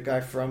name. The guy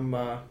from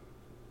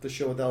the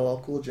show with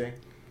LL Cool J.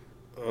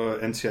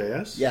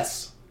 NCIS?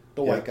 Yes.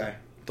 The white guy.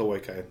 The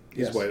white guy.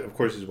 He's white. Of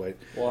course he's white.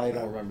 Well, I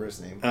don't remember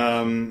his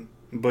name.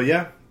 But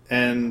yeah,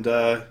 and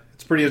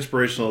it's pretty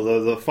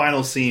inspirational. The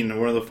final scene,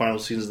 one of the final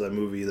scenes of that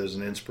movie, there's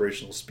an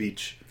inspirational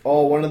speech.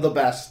 Oh, one of the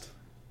best.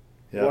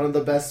 Yeah. One of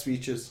the best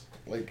speeches,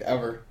 like,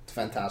 ever. It's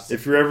fantastic.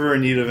 If you're ever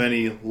in need of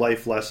any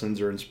life lessons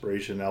or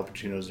inspiration, Al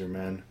Pacino's your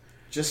man.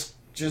 Just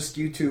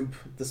YouTube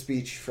the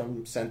speech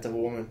from Scent of a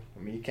Woman. I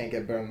mean, you can't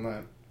get better than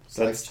that.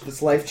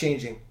 It's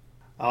life-changing.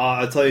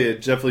 I'll tell you,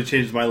 it definitely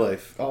changed my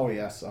life. Oh,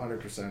 yes,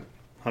 100%.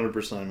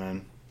 100%,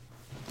 man.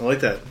 I like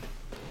that.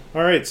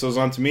 All right, so it's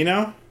on to me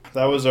now.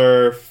 That was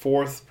our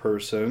fourth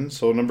person.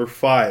 So number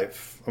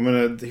 5.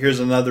 Here's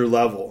another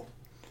level.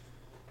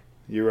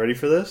 You ready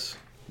for this?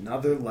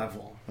 Another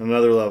level.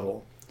 Another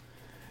level.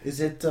 Is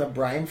it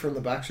Brian from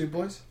the Backstreet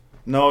Boys?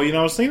 No,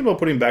 I was thinking about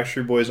putting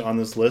Backstreet Boys on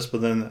this list,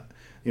 but then,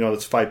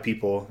 it's 5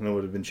 people, and it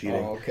would have been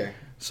cheating. Oh, okay.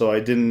 So I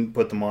didn't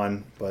put them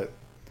on, but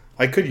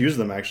I could use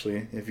them,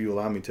 actually, if you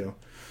allow me to.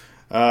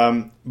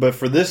 But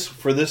for this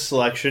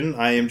selection,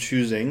 I am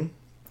choosing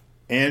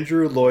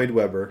Andrew Lloyd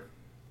Webber.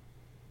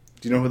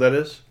 Do you know who that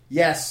is?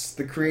 Yes,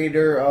 the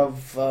creator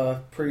of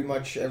pretty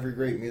much every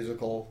great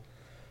musical.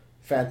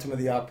 Phantom of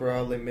the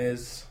Opera, Les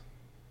Mis.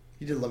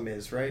 He did Les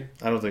Mis, right?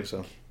 I don't think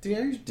so. Do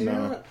you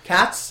know that?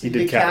 Cats? He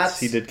did Cats.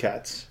 He did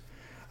Cats.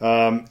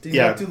 Did he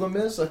not do Les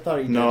Mis? I thought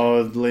he did.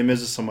 No, Les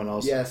Mis is someone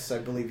else. Yes, I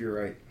believe you're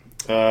right.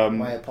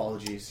 My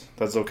apologies.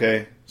 That's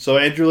okay. So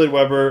Andrew Lloyd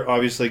Webber,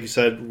 obviously, like you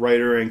said,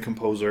 writer and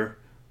composer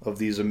of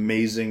these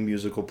amazing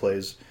musical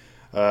plays.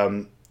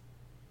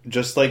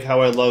 Just like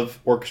how I love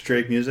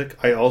orchestrate music,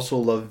 I also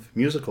love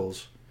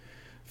musicals.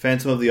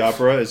 Phantom of the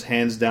Opera is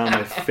hands down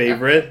my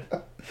favorite.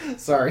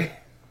 Sorry.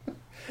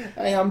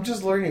 I'm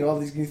just learning all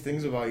these new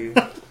things about you.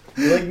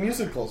 You like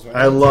musicals, right?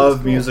 I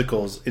love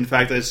musicals. In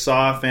fact, I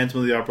saw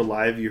Phantom of the Opera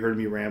live. You heard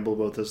me ramble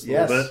about this a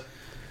little bit.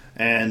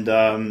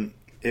 And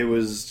it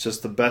was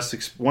just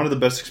one of the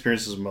best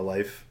experiences of my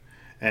life.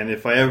 And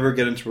if I ever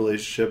get into a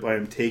relationship, I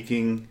am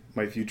taking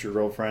my future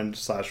girlfriend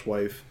 /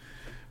 wife,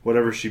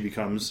 whatever she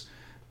becomes,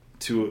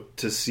 to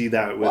see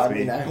that with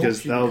me. I because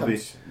hope she that'll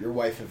be your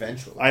wife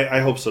eventually. I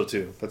hope so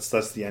too. That's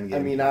the end game.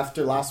 I mean,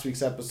 after last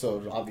week's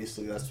episode,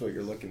 obviously that's what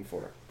you're looking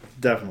for.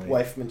 Definitely.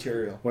 Wife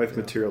material. Wife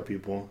material,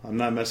 people. I'm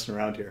not messing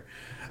around here.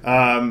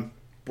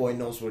 Boy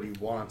knows what he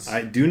wants.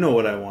 I do know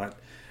what I want.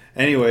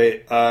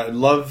 Anyway, I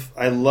love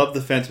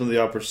the Phantom of the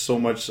Opera so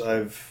much.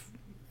 I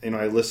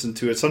listen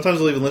to it.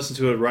 Sometimes I'll even listen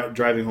to it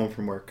driving home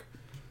from work,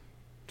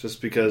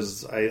 just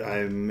because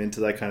I'm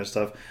into that kind of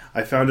stuff.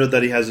 I found out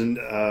that he has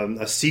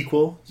a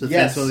sequel to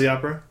Phantom of the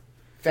Opera.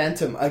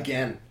 Phantom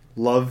again.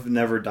 Love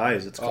Never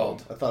Dies. It's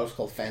called. I thought it was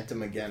called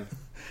Phantom again.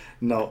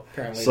 No.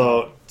 Apparently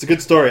so not. It's a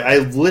good story. I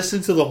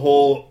listened to the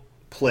whole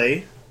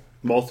play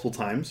multiple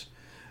times,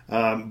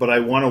 but I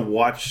want to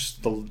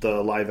watch the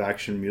live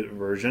action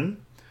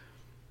version.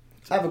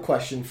 I have a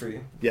question for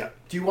you. Yeah.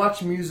 Do you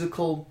watch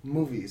musical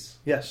movies?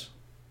 Yes.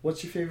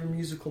 What's your favorite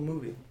musical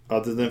movie?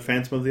 Other than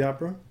Phantom of the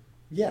Opera?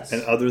 Yes.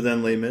 And other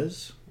than Les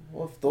Mis?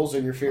 Well, if those are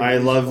your favorite I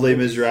love Les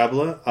movies.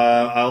 Miserables.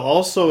 I'll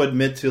also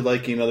admit to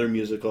liking another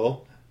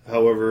musical.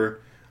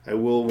 However, I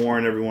will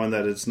warn everyone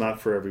that it's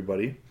not for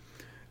everybody.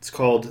 It's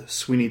called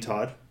Sweeney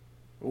Todd.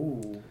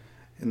 Ooh.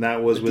 And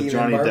that was with Demon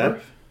Johnny Barber?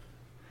 Depp.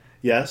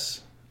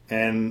 Yes.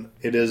 And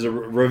it is a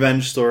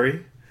revenge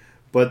story.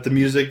 But the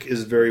music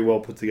is very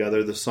well put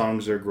together. The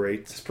songs are great.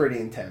 It's pretty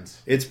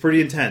intense. It's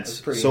pretty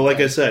intense. Like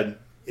I said,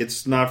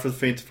 it's not for the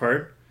faint of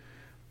heart.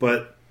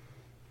 But,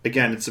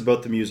 again, it's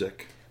about the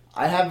music.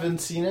 I haven't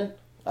seen it.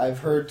 I've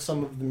heard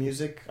some of the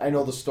music. I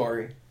know the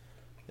story.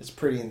 It's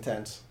pretty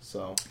intense.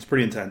 So It's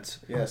pretty intense.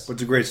 yes. But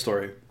it's a great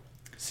story.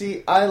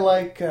 See, I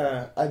like...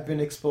 I've been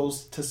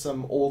exposed to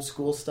some old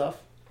school stuff.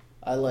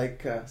 I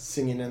like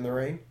Singing in the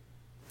Rain.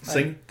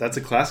 That's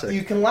a classic.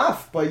 You can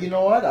laugh, but you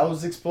know what? I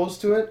was exposed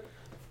to it.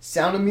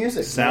 Sound of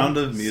Music. Sound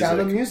of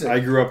Music. I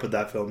grew up with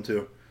that film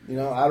too. You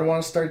know, I don't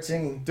want to start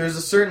singing. There's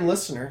a certain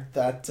listener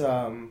that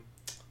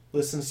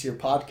listens to your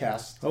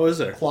podcast. Oh, is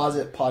there?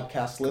 Closet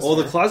podcast listener. Oh,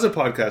 the Closet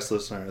podcast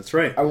listener. That's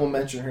right. I won't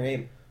mention her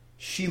name.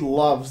 She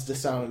loves The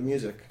Sound of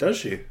Music. Does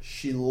she?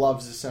 She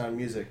loves The Sound of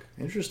Music.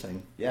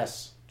 Interesting.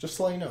 Yes. Just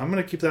to let you know. I'm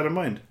going to keep that in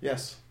mind.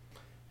 Yes.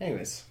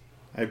 Anyways.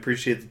 I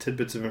appreciate the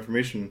tidbits of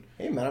information.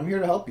 Hey, man, I'm here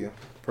to help you.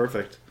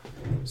 Perfect.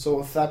 So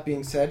with that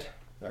being said,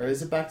 or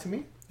is it back to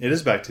me? It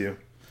is back to you.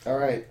 All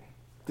right.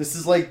 This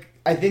is like,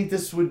 I think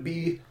this would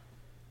be,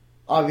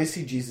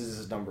 obviously Jesus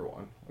is number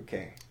one.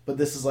 Okay. But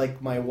this is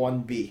like my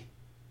 1B.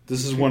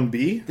 This is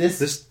 1B?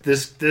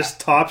 This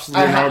tops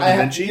Leonardo da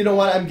Vinci? You know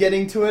what? I'm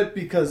getting to it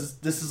because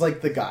this is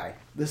like the guy.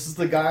 This is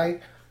the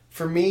guy.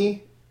 For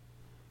me,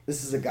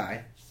 this is a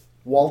guy.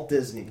 Walt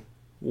Disney.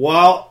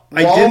 Well,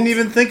 I didn't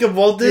even think of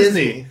Walt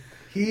Disney.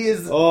 He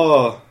is...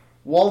 Oh.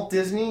 Walt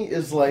Disney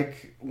is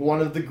like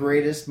one of the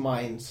greatest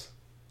minds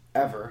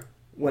ever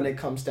when it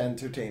comes to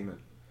entertainment.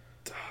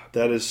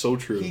 That is so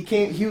true.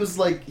 He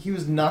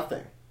was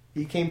nothing.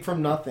 He came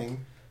from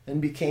nothing and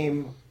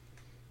became,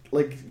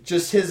 like,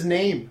 just his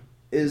name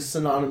is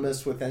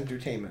synonymous with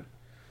entertainment.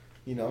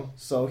 You know?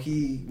 So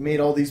he made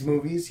all these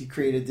movies. He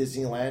created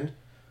Disneyland.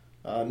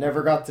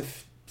 Never got to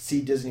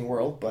see Disney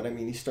World, but I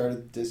mean, he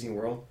started Disney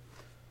World.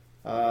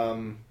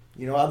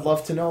 You know, I'd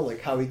love to know,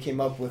 like, how he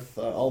came up with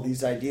all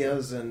these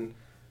ideas and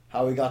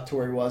how he got to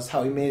where he was,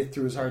 how he made it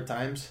through his hard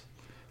times.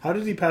 How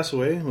did he pass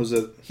away? Was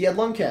it... He had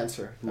lung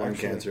cancer. Lung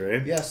cancer,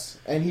 eh? Yes.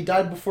 And he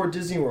died before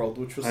Disney World,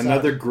 which was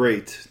another sad.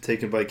 Great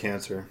taken by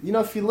cancer. You know,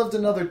 if he lived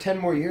another 10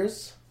 more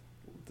years,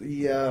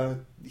 he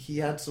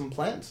had some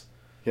plans.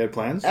 He had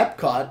plans?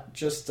 Epcot,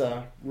 just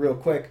real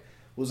quick,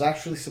 was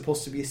actually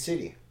supposed to be a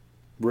city.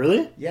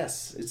 Really?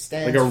 Yes, it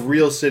stands... Like a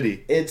real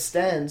city. It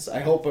stands, I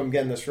hope I'm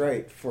getting this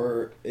right,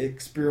 for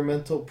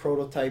Experimental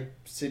Prototype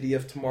City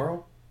of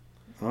Tomorrow.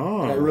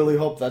 Oh. And I really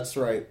hope that's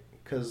right,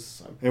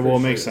 because... It will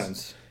make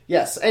sense.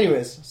 Yes,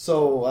 anyways,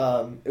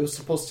 so it was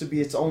supposed to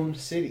be its own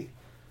city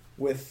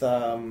with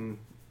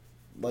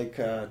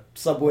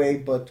subway,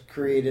 but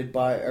created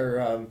by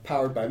or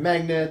powered by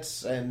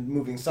magnets and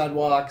moving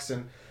sidewalks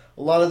and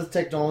a lot of the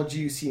technology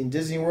you see in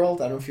Disney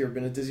World. I don't know if you've ever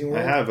been to Disney World.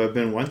 I have. I've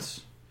been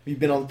once. You've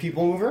been on the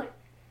People Mover?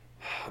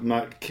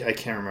 I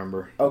can't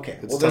remember. Okay,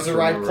 It's well, there's tough a to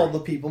ride remember. called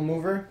the People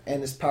Mover,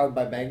 and it's powered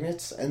by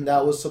magnets, and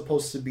that was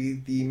supposed to be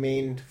the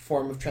main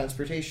form of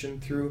transportation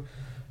through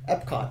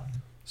Epcot.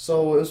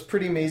 So it was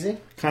pretty amazing.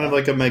 Kind of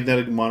like a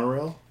magnetic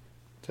monorail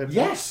type thing?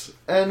 Yes,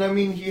 and I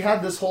mean, he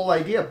had this whole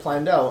idea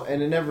planned out,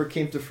 and it never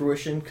came to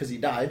fruition because he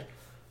died.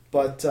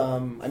 But, I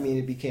mean,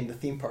 it became the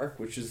theme park,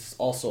 which is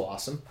also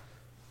awesome.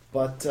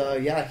 But,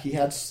 yeah,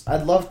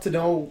 I'd love to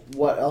know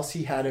what else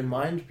he had in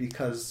mind,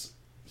 because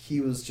he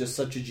was just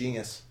such a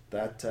genius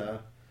that,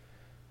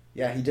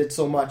 yeah, he did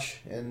so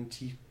much, and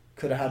he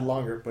could have had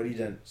longer, but he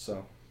didn't,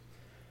 so.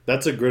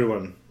 That's a good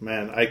one.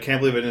 Man, I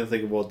can't believe I didn't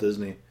think of Walt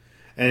Disney.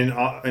 And,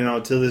 you know,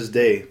 to this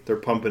day, they're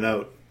pumping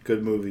out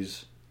good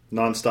movies.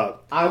 Nonstop.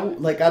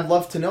 I'd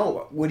love to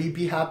know, would he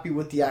be happy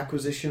with the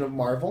acquisition of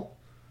Marvel?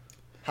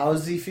 How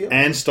does he feel?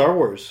 And Star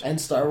Wars. And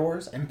Star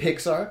Wars. And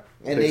Pixar.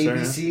 And Pixar,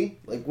 ABC. yeah.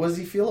 Like, what does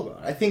he feel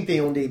about it? I think they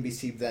owned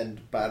ABC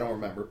then, but I don't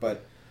remember.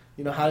 But,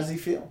 you know, how does he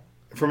feel?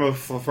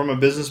 From a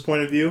business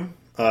point of view,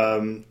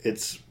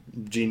 it's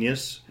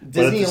genius.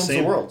 Disney owns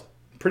the world.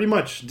 Pretty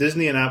much.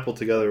 Disney and Apple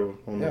together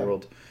own the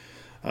world.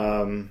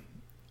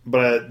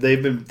 But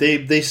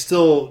they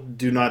still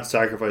do not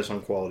sacrifice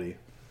on quality.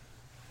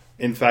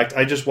 In fact,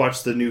 I just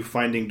watched the new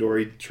Finding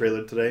Dory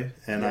trailer today,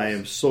 and I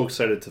am so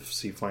excited to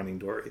see Finding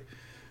Dory.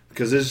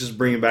 Because it's just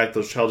bringing back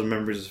those childhood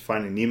memories of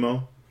Finding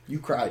Nemo. You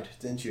cried,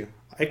 didn't you?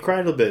 I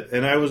cried a bit,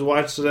 and I was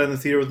watching that in the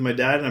theater with my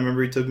dad, and I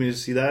remember he took me to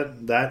see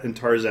that and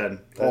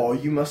Tarzan. Oh,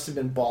 you must have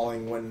been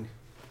bawling with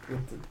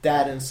the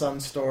dad and son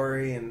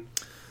story and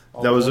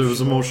all It was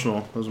emotional. emotional.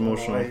 It was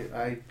emotional.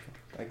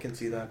 I can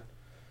see that.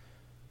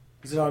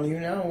 Is it on you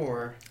now,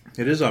 or?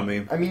 It is on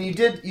me. I mean, you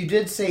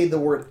did say the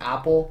word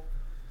apple,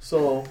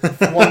 so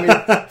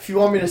if you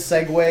want me to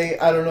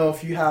segue, I don't know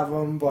if you have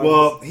them, but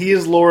Well, he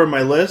is lower in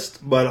my list,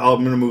 but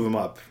I'm going to move him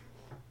up.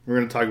 We're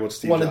going to talk about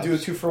Steve Jobs. Want to do a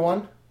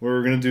 2-for-1?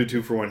 We're going to do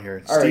a 2-for-1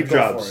 here. All right, Steve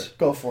Jobs.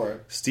 Go for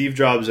it. Steve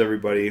Jobs,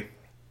 everybody.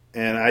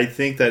 And I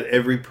think that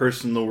every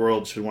person in the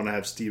world should want to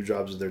have Steve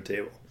Jobs at their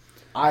table.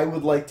 I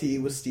would like to eat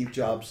with Steve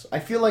Jobs. I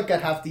feel like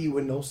I'd have to eat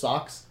with no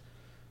socks.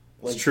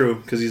 It's true,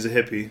 because he's a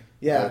hippie.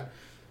 Yeah.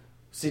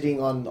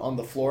 Sitting on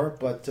the floor,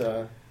 but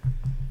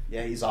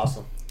yeah, he's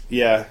awesome.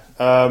 Yeah.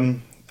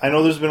 I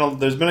know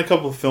there's been a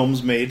couple of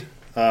films made.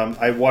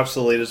 I watched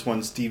the latest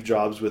one, Steve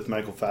Jobs, with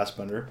Michael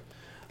Fassbender.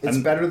 It's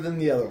better than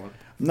the other one.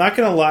 I'm not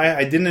going to lie,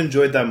 I didn't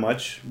enjoy it that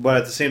much, but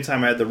at the same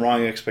time I had the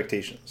wrong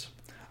expectations.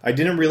 I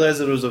didn't realize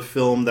that it was a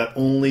film that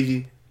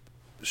only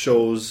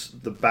shows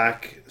the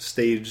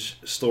backstage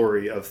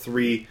story of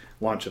 3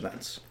 launch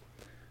events.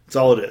 That's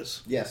all it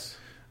is. Yes.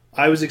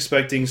 I was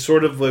expecting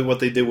sort of like what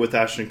they did with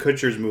Ashton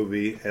Kutcher's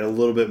movie and a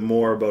little bit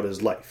more about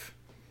his life.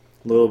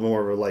 A little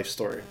more of a life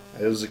story.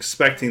 I was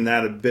expecting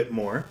that a bit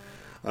more.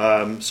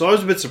 So I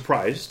was a bit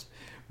surprised.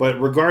 But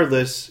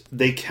regardless,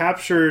 they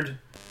captured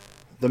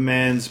the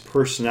man's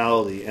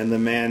personality and the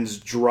man's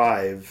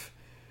drive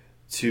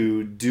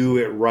to do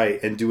it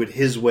right and do it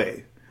his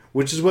way,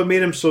 which is what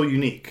made him so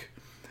unique.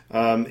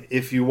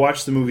 If you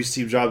watch the movie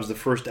Steve Jobs, the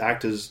first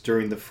act is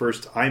during the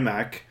first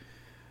iMac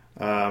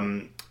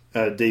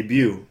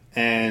debut,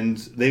 and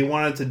they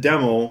wanted to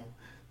demo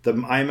the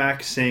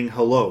iMac saying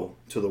hello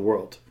to the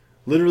world.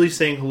 Literally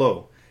saying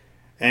hello.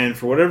 And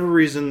for whatever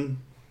reason,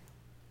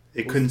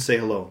 it couldn't say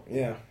hello.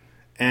 Yeah.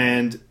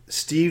 And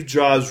Steve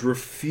Jobs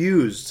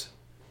refused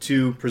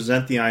to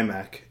present the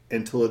iMac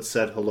until it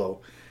said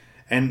hello.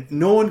 And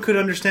no one could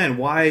understand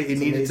why it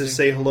needed to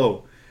say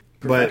hello.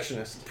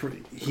 Perfectionist. But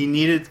it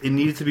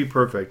needed to be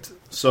perfect.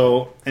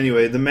 So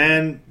anyway, the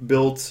man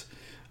built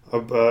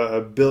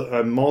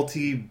a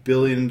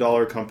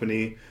multi-billion-dollar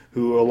company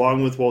who,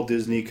 along with Walt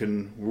Disney,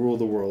 can rule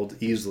the world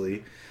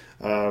easily.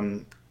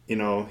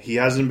 He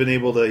hasn't been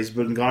able to. He's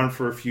been gone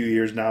for a few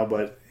years now,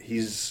 but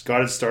he's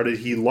got it started.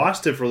 He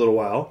lost it for a little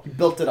while. He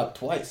built it up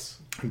twice.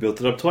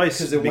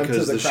 Because it went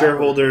to the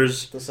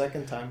shareholders, the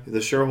second time,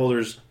 the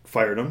shareholders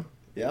fired him.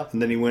 Yeah.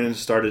 And then he went and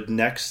started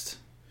Next.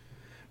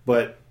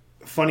 But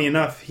funny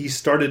enough, he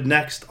started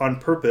Next on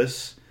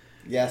purpose.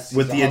 Yes.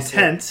 With the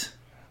intent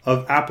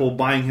of Apple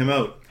buying him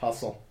out.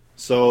 Hustle.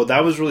 So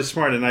that was really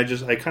smart, and I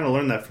kind of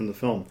learned that from the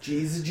film.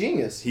 He's a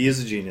genius. He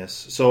is a genius.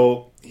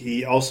 So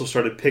he also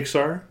started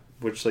Pixar,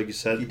 which, like you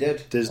said, he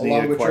did. Disney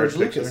along with acquired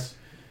George Pixar. Lucas.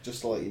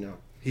 Just to let you know.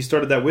 He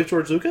started that with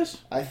George Lucas?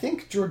 I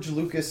think George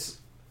Lucas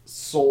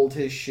sold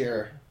his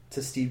share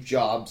to Steve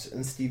Jobs,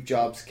 and Steve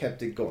Jobs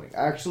kept it going.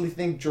 I actually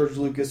think George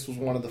Lucas was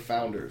one of the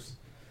founders.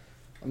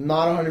 I'm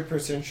not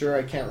 100% sure,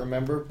 I can't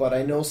remember, but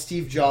I know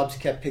Steve Jobs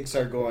kept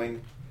Pixar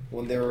going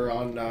when they were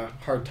on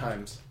hard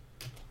times.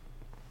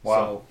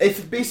 Wow. So,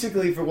 if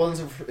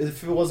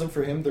it wasn't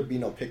for him, there'd be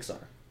no Pixar.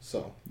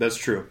 So that's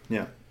true.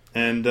 Yeah.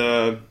 And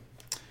the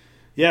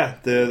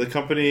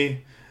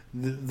company,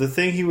 the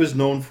thing he was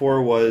known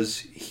for was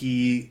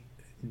he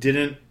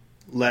didn't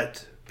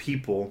let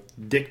people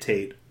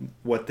dictate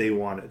what they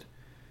wanted.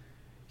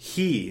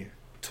 He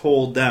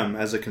told them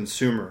as a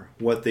consumer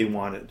what they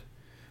wanted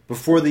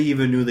before they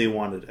even knew they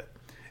wanted it.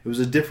 It was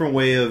a different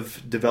way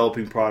of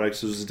developing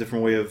products. It was a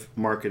different way of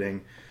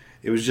marketing.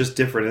 It was just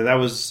different, and that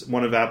was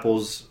one of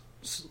Apple's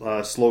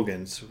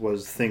slogans: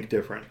 was "Think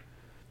different."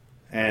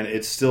 And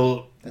it's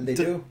still, and they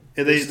do.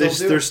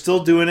 They're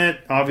still doing it.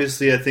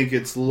 Obviously, I think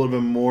it's a little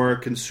bit more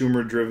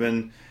consumer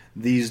driven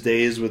these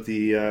days with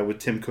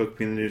Tim Cook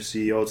being the new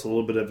CEO. It's a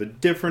little bit of a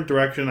different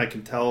direction. I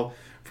can tell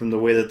from the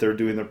way that they're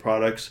doing their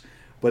products.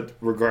 But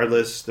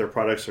regardless, their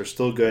products are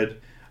still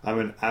good. I'm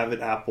an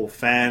avid Apple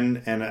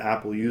fan and an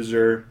Apple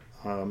user.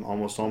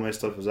 Almost all my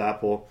stuff is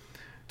Apple.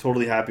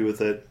 Totally happy with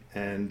it.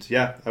 And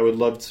yeah, I would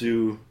love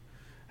to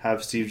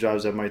have Steve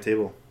Jobs at my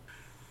table.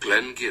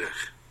 Glenn Gierig.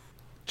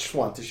 Just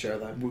want to share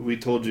that. We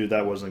told you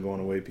that wasn't going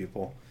away,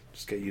 people.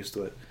 Just get used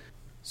to it.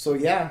 So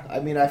yeah,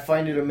 I mean, I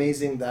find it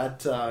amazing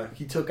that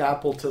he took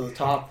Apple to the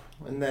top,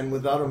 and then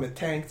without him it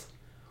tanked,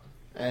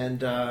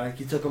 and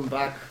he took him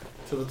back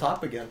to the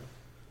top again.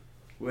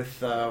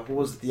 With what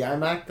was it, the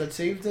iMac that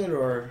saved it,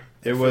 or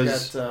it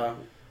was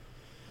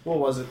what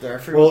was it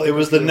there? Well, it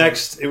was the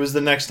next. It was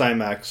the next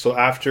iMac. So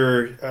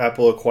after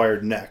Apple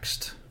acquired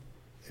Next,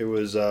 it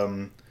was.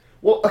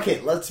 Well,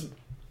 okay.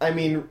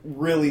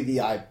 Really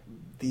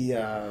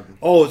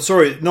Oh,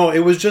 sorry. No,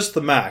 it was just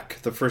the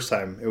Mac the first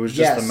time. It was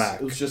just the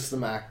Mac. It was just the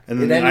Mac.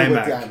 And then it ended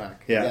the with iMac. the iMac.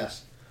 Yeah.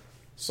 Yes.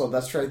 So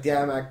that's right. The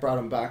iMac brought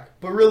him back,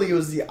 but really it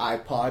was the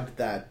iPod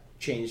that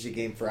changed the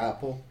game for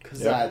Apple because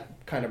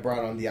that kind of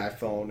brought on the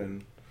iPhone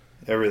and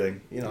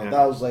everything.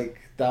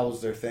 That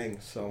was their thing.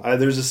 So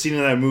there's a scene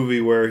in that movie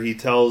where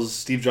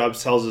Steve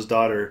Jobs tells his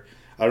daughter,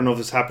 I don't know if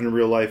this happened in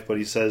real life, but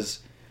he says,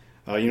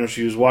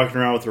 she was walking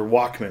around with her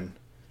Walkman,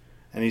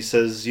 and he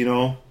says,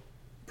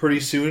 pretty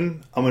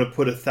soon I'm going to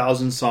put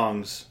 1,000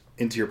 songs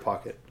into your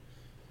pocket.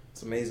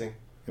 It's amazing.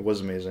 It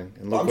was amazing.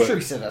 And I'm sure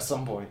he said at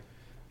some point.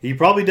 He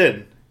probably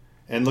did.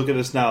 And look at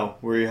us now,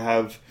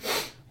 where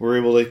we're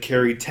able to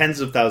carry tens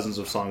of thousands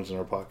of songs in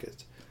our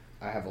pockets.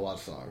 I have a lot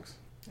of songs.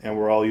 And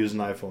we're all using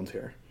iPhones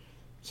here.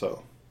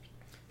 So,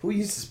 who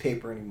uses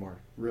paper anymore,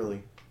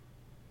 really?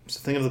 It's a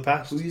thing of the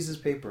past. Who uses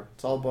paper?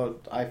 It's all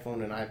about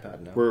iPhone and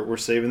iPad now. We're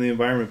saving the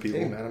environment, people.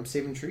 Hey, man, I'm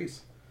saving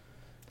trees.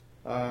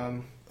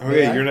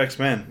 Okay, you're next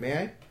man. May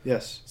I?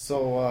 Yes.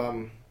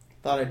 So,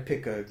 thought I'd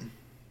pick a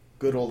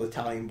good old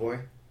Italian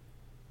boy.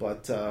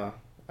 But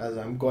as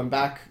I'm going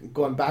back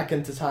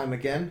into time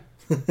again,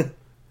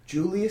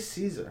 Julius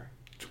Caesar.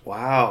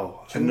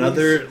 Wow.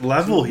 Another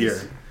level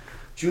here.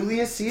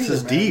 Julius Caesar,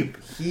 This is deep.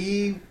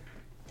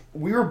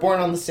 We were born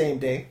on the same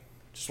day.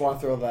 Just want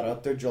to throw that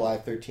out there, July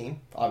 13th.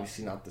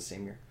 Obviously not the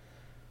same year.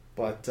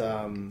 But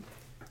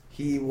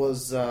he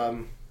was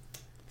I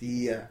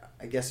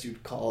guess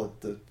you'd call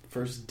it the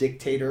first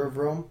dictator of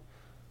Rome.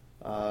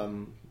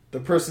 The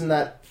person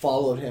that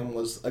followed him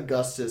was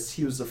Augustus.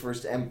 He was the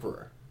first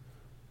emperor.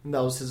 And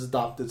that was his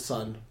adopted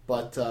son.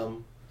 But,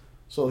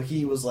 so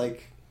he was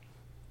like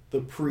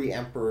the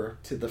pre-emperor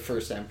to the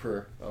first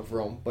emperor of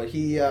Rome. But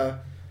he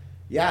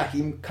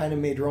kind of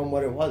made Rome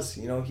what it was.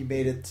 He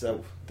made it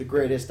the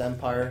greatest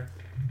empire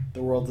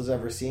the world has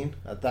ever seen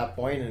at that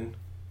point, and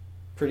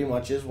pretty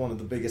much is one of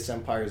the biggest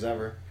empires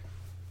ever.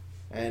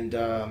 And,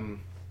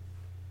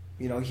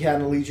 he had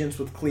an allegiance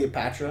with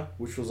Cleopatra,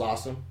 which was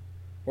awesome.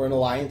 Or an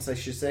alliance, I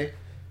should say.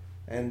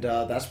 And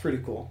that's pretty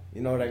cool.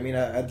 You know what I mean?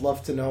 I'd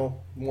love to know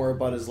more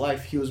about his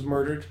life. He was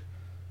murdered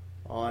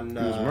on... He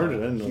was murdered?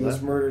 I didn't know He was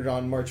that. murdered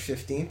on March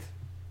 15th.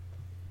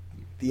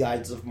 The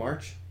Ides of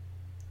March.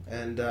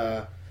 And,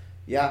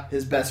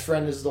 his best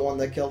friend is the one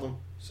that killed him.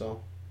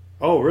 So...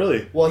 Oh,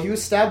 really? Well, he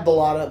was stabbed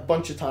a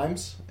bunch of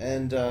times,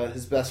 and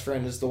his best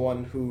friend is the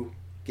one who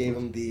gave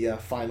him the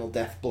final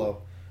death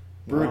blow.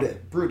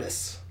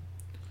 Brutus.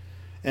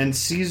 And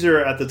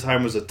Caesar at the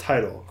time was a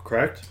title,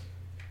 correct?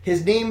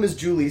 His name is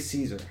Julius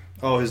Caesar.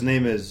 Oh, his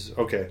name is...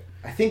 Okay.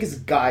 I think his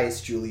guy is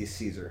Julius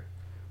Caesar.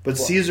 But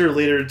Well- Caesar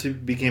later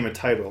became a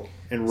title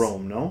in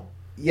Rome, no?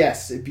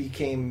 Yes, it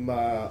became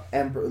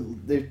emperor.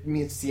 It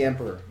means the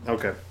emperor.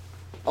 Okay.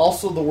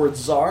 Also, the word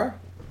Tsar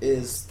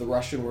is the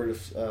Russian word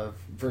of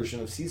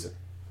version of Caesar.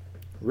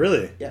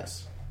 Really?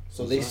 Yes.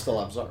 So they still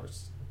have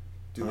Tsars.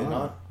 Do they Ah.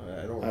 not?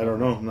 I don't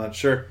know. I'm not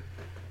sure.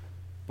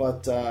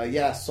 But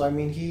so I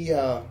mean, he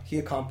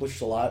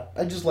accomplished a lot.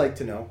 I'd just like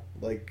to know,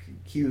 like,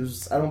 he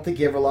was. I don't think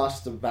he ever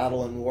lost a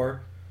battle in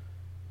war.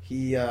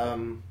 He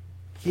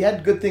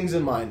had good things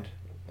in mind,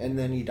 and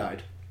then he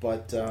died.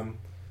 But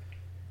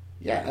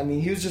I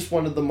mean, he was just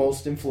one of the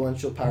most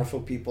influential, powerful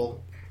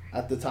people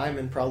at the time,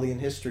 and probably in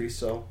history.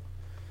 So,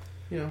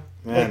 you know,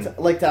 Man.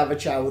 like to have a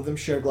chat with him,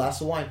 share a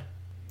glass of wine.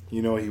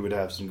 You know he would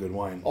have some good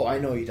wine. Oh, I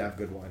know he'd have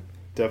good wine.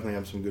 Definitely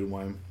have some good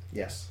wine.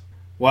 Yes.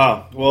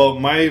 Wow. Well,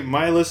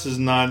 my list is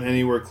not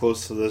anywhere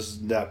close to this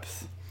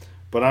depth,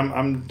 but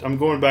I'm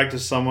going back to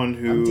someone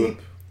who I'm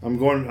deep. I'm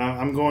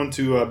going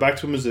to back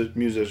to a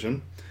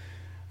musician.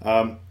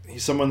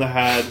 He's someone that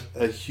had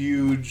a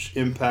huge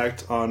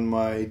impact on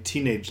my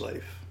teenage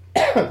life.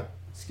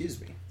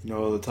 Excuse me. You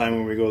know, the time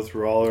when we go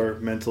through all our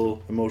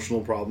mental,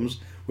 emotional problems,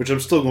 which I'm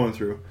still going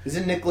through. Is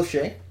it Nick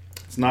Lachey?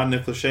 It's not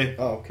Nick Lachey.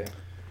 Oh, okay.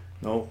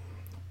 No.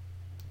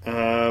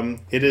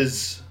 It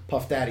is.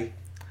 Puff Daddy.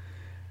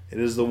 It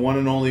is the one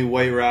and only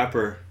white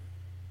rapper,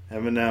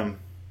 Eminem.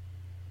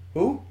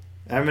 Who?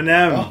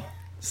 Eminem, Oh.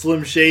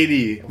 Slim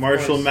Shady,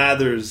 Marshall course.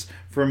 Mathers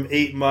from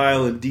 8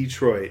 Mile in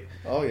Detroit.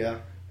 Oh yeah.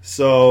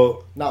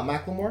 So Not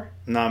Macklemore?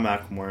 not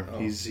Macklemore. Oh.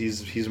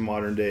 He's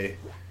modern day.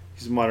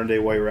 He's a modern day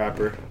white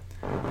rapper.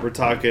 We're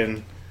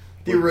talking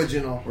The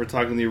original. We're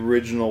talking the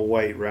original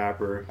white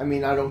rapper. I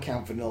mean, I don't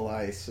count Vanilla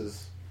Ice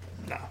as...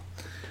 No.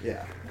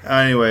 Yeah.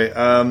 Anyway,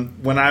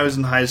 when I was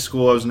in high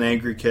school, I was an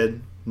angry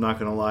kid. I'm not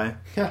gonna lie.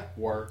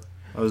 War.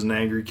 I was an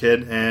angry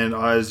kid, and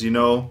as you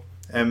know,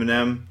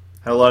 Eminem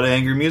had a lot of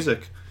angry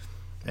music,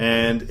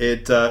 and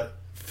it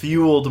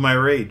fueled my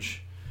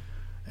rage.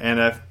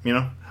 And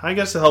I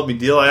guess to help me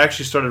deal, I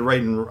actually started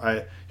writing.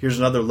 Here's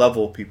another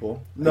level,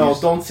 people. No,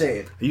 don't say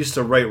it. I used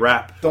to write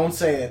rap. Don't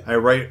say it.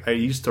 I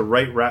used to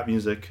write rap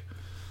music.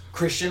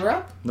 Christian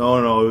rap?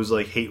 No, it was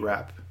like hate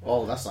rap.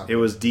 Oh, that's not It good.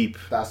 was deep.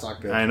 That's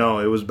not good. I know,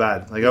 it was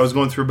bad. Like I was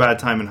going through a bad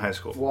time in high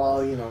school.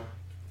 Well, you know,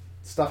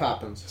 stuff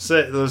happens.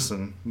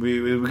 Listen,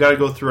 we got to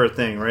go through our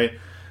thing, right?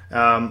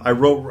 I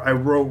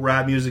wrote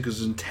rap music. It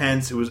was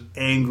intense. It was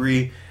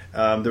angry.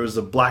 There was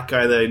a black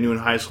guy that I knew in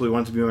high school. He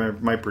wanted to be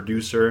my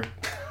producer.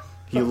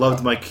 He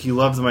loved my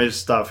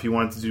stuff. He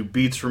wanted to do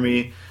beats for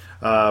me.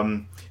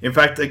 In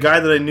fact, a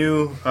guy that I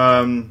knew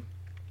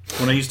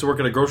when I used to work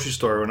at a grocery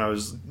store when I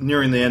was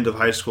nearing the end of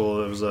high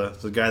school, it was a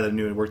guy that I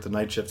knew and worked the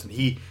night shifts, and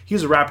he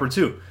was a rapper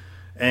too.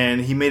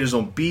 And he made his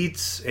own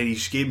beats, and he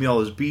gave me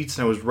all his beats,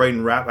 and I was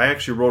writing rap. I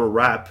actually wrote a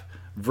rap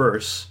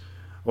verse.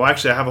 Well,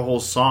 actually, I have a whole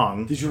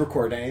song Did you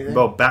record anything?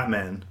 about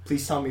Batman.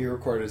 Please tell me you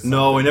recorded something.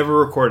 No, I never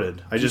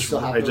recorded. I you just still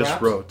have the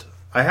raps? wrote.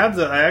 I have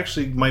the. I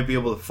actually might be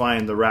able to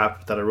find the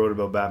rap that I wrote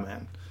about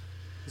Batman.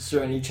 Is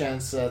there any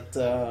chance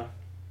that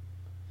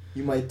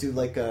you might do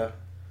like a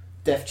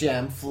Def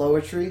Jam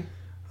flowetry?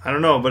 I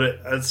don't know,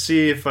 but let's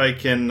see if I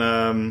can.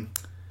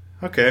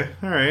 Okay,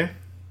 all right.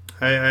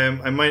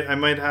 I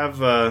might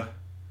have.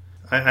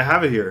 I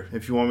have it here.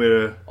 If you want me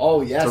to.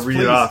 Oh yes, to read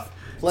please. it off.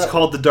 It's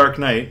called The Dark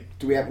Knight.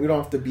 We don't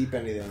have to beep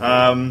anything.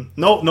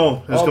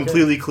 No, it's Okay.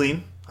 completely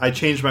clean. I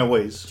changed my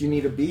ways. Do you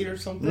need a beat or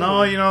something?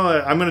 No,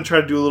 I'm gonna try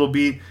to do a little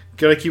beat.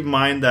 Gotta keep in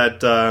mind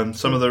that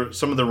some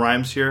of the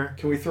rhymes here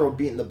Can we throw a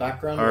beat in the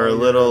background? are a while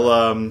little.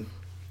 you're,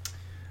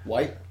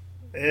 white.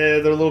 They're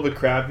a little bit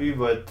crappy,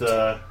 but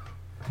I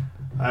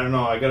don't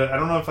know. I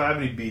don't know if I have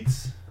any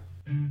beats.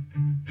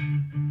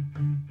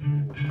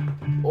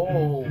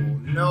 Oh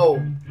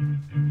no!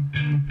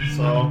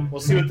 So we'll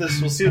see what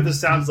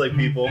this sounds like,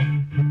 people.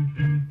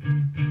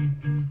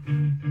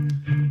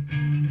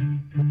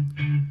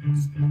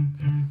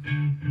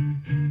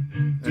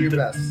 Do your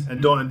best.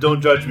 And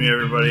don't judge me,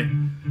 everybody.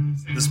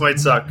 This might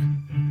suck.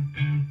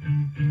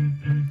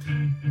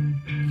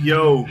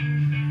 Yo,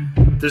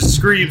 there's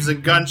screams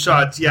and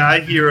gunshots. Yeah, I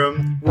hear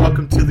them.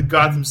 Welcome to the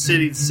Gotham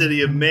City, the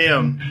city of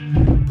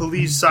mayhem.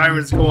 Police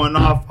sirens going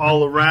off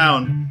all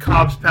around.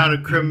 Cops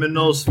pounding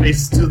criminals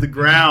faces to the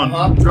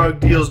ground. Drug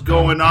deals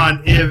going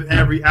on in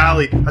every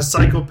alley. A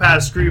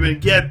psychopath screaming,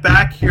 "Get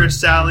back here,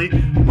 Sally."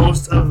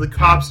 Most of the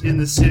cops in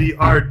the city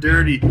are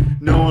dirty.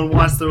 No one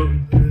wants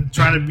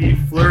trying to be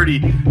flirty.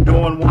 No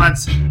one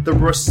wants the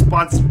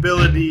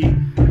responsibility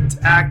to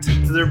act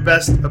to their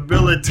best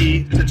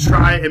ability to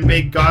try and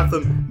make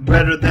Gotham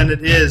better than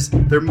it is.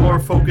 They're more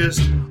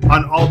focused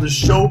on all the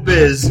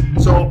showbiz.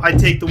 So I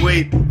take the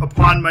weight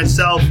upon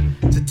myself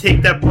to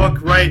take that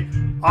book right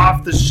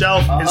off the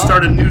shelf and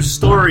start a new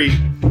story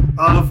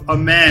of a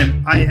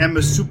man. I am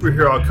a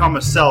superhero. I call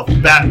myself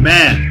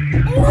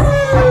Batman.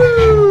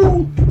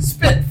 Woo!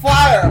 Spit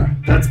fire!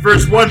 That's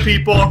verse 1,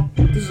 people.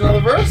 There's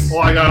another verse? Oh,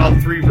 I got all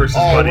 3 verses,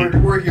 buddy.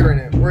 We're hearing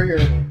it. We're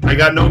hearing it. I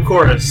got no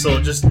chorus,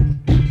 so just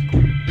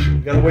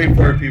gotta wait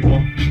for it, people.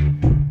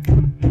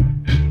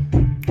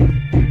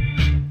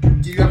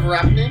 Do you have a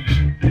rap name?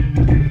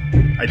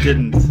 I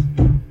didn't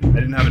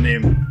have a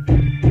name.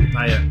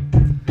 Not yet.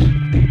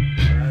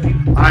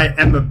 I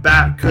am a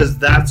bat, cause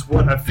that's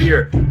what I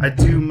fear. I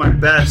do my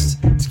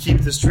best to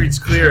keep the streets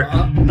clear.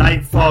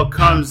 Nightfall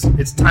comes,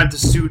 it's time to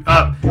suit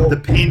up. The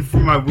pain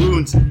from my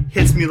wounds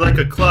hits me like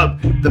a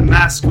club. The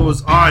mask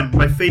goes on,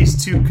 my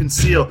face to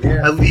conceal.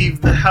 I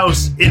leave the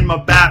house in my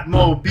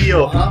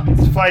Batmobile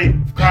to fight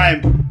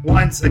crime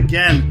once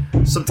again.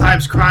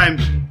 Sometimes crime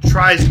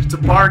tries to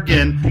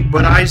bargain,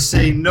 but I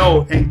say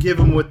no and give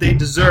them what they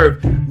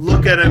deserve.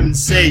 Look at them and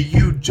say,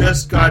 you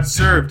just got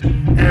served.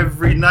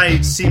 Every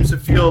night seems to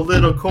feel a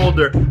little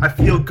colder. I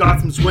feel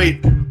Gotham's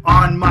weight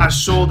on my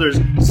shoulders.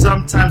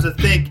 Sometimes I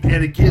think,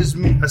 and it gives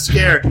me a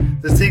scare,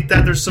 to think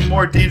that there's some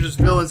more dangerous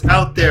villains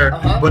out there.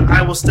 But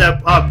I will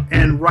step up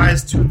and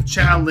rise to the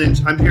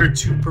challenge. I'm here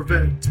to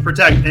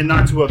protect and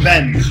not to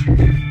avenge.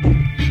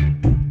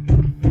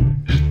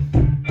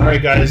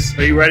 Alright guys,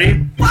 are you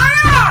ready?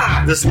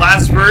 Fire! This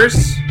last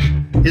verse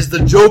is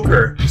the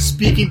Joker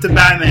speaking to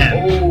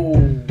Batman.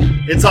 Oh.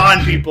 It's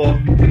on, people.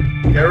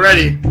 Get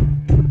ready.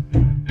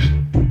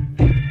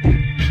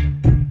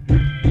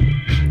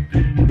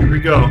 Here we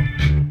go.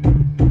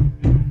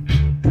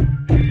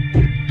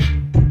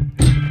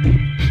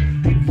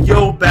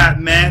 Yo,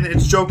 Batman,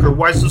 it's Joker.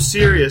 Why so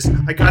serious?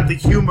 I got the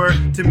humor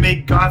to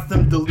make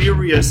Gotham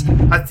delirious.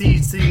 I see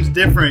things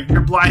different.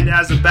 You're blind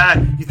as a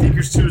bat. You think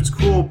your suit's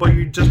cool, but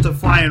you're just a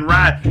flying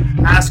rat.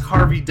 Ask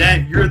Harvey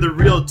Dent. You're the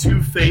real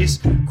Two-Face.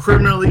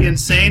 Criminally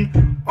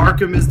insane?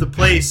 Arkham is the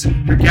place.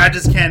 Your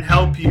gadgets can't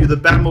help you. The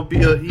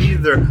Batmobile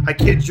either. I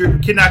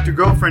kidnapped your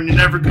girlfriend. You're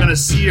never gonna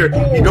see her.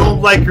 You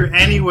don't like her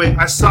anyway.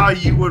 I saw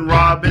you and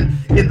Robin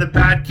in the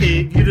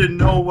Batcave. You didn't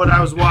know what I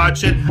was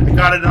watching. I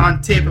got it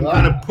on tape. I'm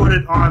gonna put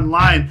it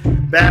online.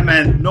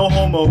 Batman, no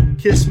homo.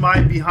 Kiss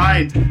my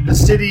behind. The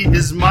city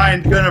is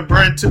mine. Gonna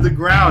burn to the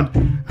ground.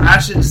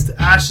 Ashes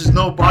to ashes.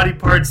 No body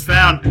parts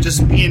found.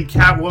 Just me and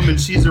Catwoman.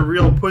 She's a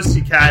real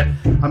pussycat.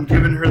 I'm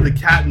giving her the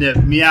catnip.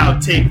 Meow.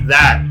 Take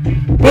that.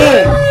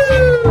 Boom.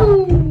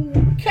 Woo!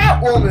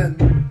 Catwoman!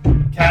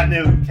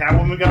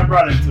 Catwoman got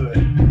brought into it.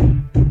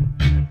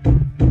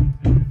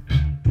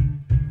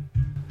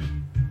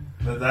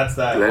 But that's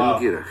that. Wow.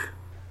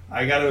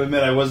 I gotta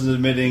admit, I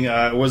wasn't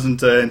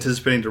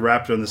anticipating to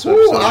rap on this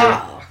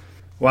episode.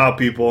 Wow,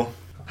 people.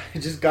 I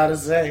just gotta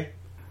say.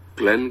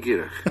 Glenn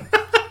Girach.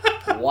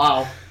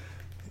 Wow.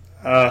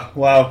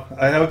 Wow.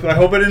 I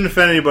hope I didn't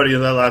offend anybody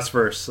in that last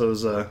verse. It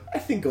was, I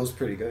think it was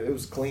pretty good. It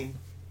was clean.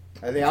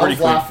 I think I was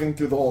laughing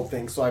through the whole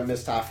thing, so I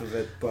missed half of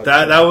it. But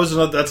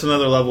that's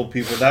another level,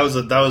 people. That was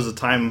a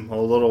time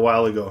a little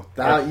while ago.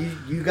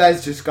 You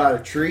guys just got a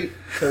treat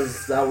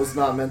because that was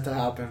not meant to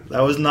happen.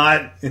 That was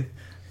not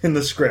in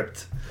the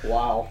script.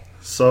 Wow.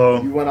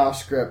 So you went off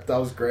script. That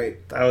was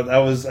great. That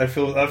was. I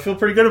feel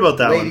pretty good about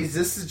that. Ladies,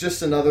 this is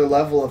just another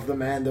level of the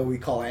man that we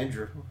call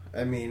Andrew.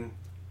 I mean,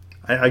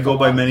 I go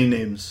by many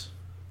names.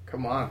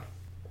 Come on.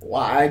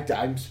 Wow,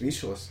 I'm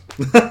speechless.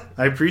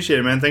 I appreciate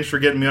it, man. Thanks for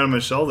getting me out of my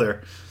shell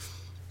there.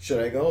 Should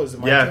I go? Is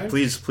it my turn? Yeah,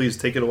 please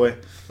take it away.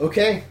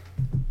 Okay.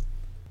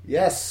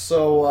 Yes,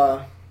 so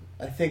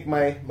I think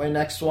my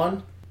next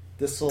one,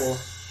 this'll...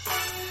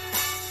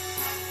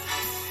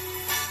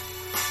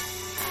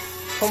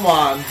 Come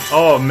on.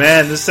 Oh,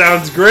 man, this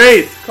sounds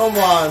great. Come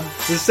on.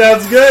 This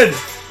sounds good.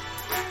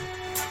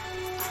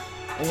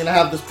 I'm going to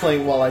have this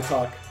playing while I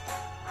talk.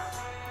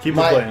 Keep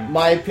it playing.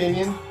 My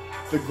opinion,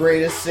 the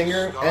greatest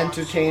singer,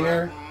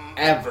 entertainer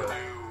ever.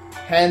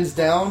 Hands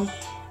down,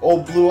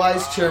 old Blue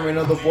Eyes, chairman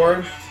of the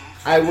board.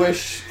 I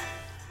wish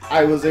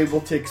I was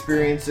able to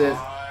experience it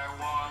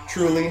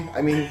truly.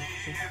 I mean,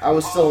 I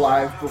was still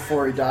alive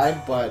before he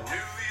died, but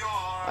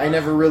I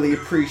never really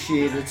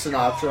appreciated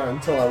Sinatra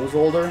until I was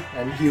older,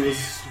 and he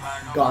was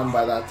gone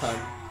by that time.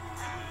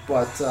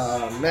 But,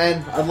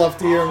 man, I'd love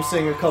to hear him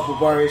sing a couple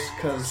bars,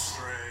 because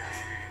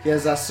he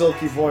has that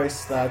silky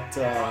voice that,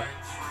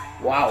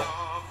 wow.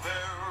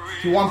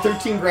 He won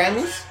 13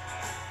 Grammys.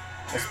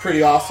 That's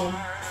pretty awesome.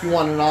 He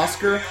won an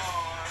Oscar.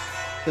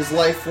 His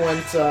life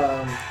went,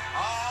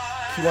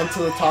 he went to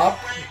the top,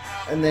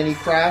 and then he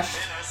crashed.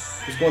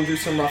 He was going through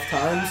some rough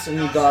times, and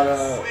he got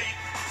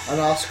an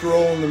Oscar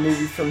role in the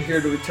movie From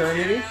Here to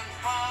Eternity.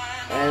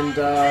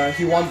 And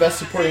he won Best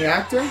Supporting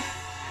Actor.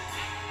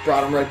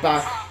 Brought him right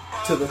back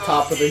to the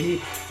top of the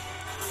heap.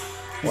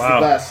 He's Wow.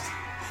 the best.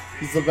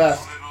 He's the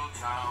best.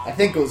 I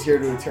think it was Here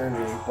to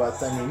Eternity,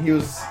 but I mean,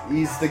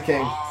 he's the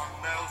king.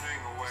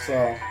 So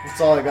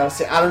that's all I gotta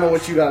say. I don't know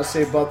what you gotta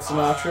say about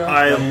Sinatra.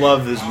 I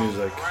love his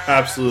music.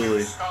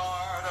 Absolutely.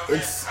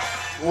 It's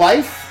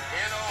life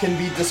can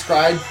be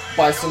described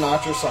by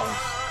Sinatra songs.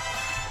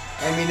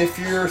 I mean, if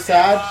you're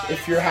sad,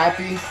 if you're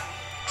happy,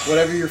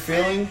 whatever you're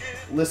feeling,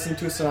 listen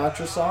to a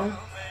Sinatra song,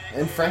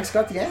 and Frank's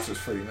got the answers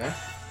for you, man.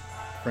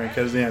 Frank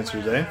has the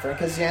answers, eh? Frank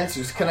has the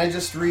answers. Can I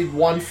just read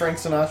one Frank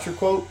Sinatra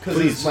quote? Because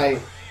Please. it's my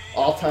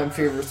all-time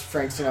favorite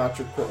Frank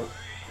Sinatra quote.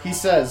 He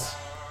says,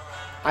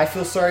 "I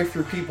feel sorry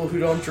for people who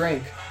don't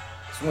drink.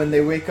 'Cause when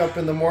they wake up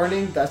in the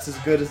morning, that's as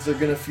good as they're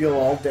gonna feel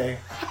all day."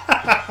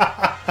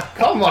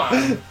 Come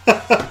on.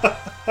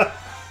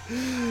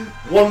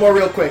 One more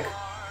real quick.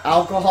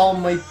 Alcohol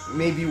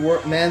may be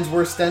man's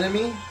worst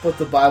enemy, but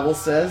the Bible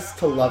says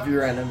to love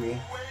your enemy.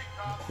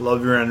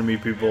 Love your enemy,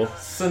 people.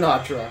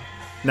 Sinatra.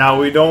 Now,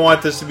 we don't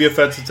want this to be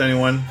offensive to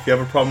anyone. If you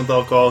have a problem with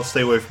alcohol,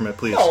 stay away from it,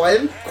 please. No,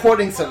 I'm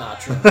quoting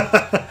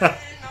Sinatra.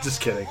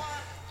 Just kidding.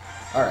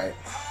 All right.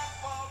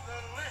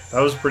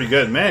 That was pretty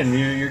good. Man,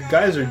 your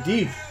guys are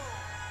deep.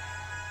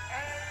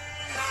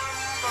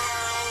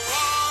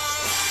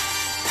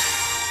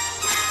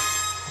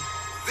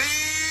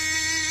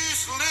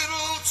 These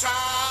little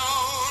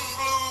town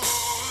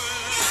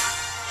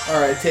blues. All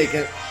right, take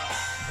it.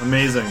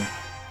 Amazing.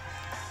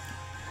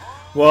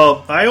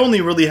 Well, I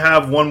only really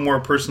have one more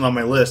person on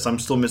my list. I'm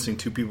still missing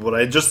two people, but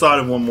I just thought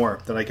of one more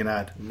that I can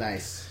add,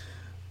 Nice.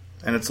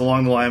 and it's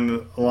along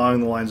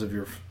the lines of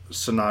your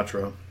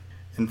Sinatra.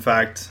 In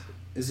fact,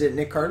 Is it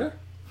Nick Carter?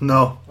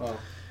 no. Oh.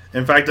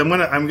 In fact, I'm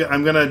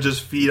gonna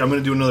just feed. I'm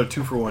gonna do another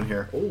 2-for-1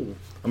 here. Oh.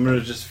 I'm gonna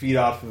just feed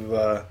off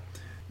of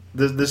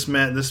this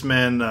man. This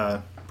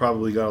man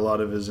probably got a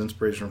lot of his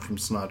inspiration from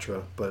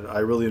Sinatra, but I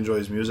really enjoy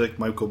his music.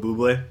 Michael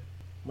Bublé.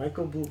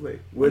 Michael Bublé.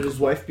 Would his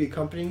wife be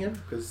accompanying him?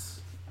 Because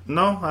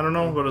No, I don't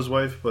know about his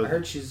wife, I but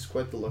heard she's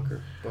quite the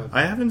looker. But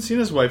I haven't seen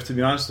his wife, to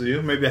be honest with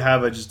you. Maybe I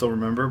have, I just don't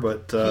remember.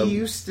 But he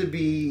used to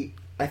be.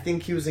 I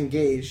think he was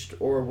engaged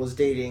or was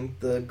dating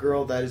the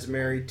girl that is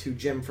married to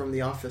Jim from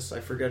The Office. I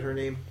forget her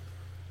name.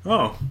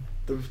 oh,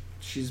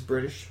 She's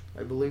British,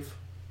 I believe.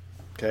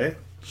 okay.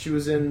 She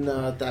was in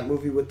that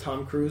movie with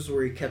Tom Cruise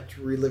where he kept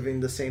reliving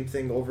the same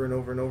thing over and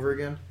over and over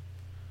again.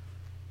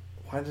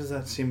 Why does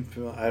that seem?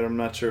 I'm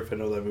not sure if I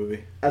know that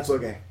movie. That's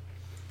okay.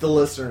 The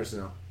listeners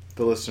know.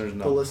 The listeners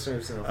know. The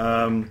listeners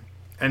know.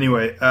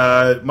 Anyway,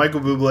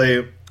 Michael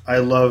Bublé, I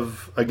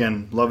love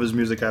his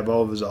music. I have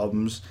all of his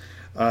albums.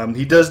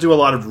 He does do a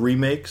lot of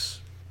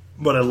remakes,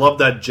 but I love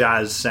that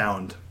jazz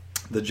sound,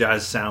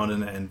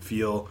 and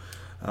feel.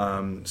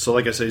 So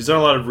like I said, he's done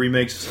a lot of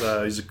remakes.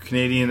 He's a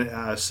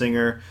Canadian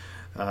singer,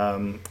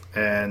 and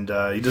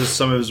he does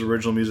some of his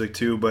original music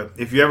too. But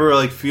if you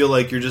ever feel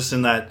like you're just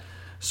in that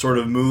sort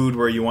of mood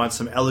where you want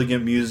some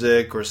elegant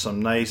music or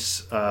some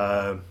nice,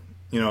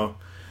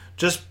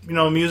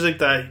 music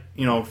that,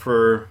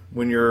 for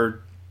when you're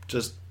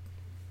just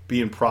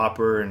being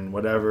proper and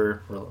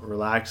whatever,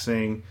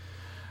 relaxing,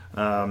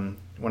 want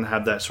to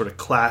have that sort of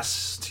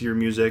class to your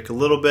music a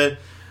little bit,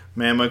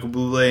 man, Michael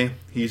Bublé,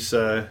 he's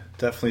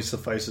definitely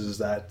suffices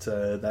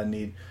that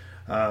need.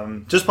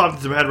 Just popped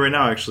into my head right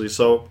now, actually.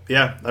 So,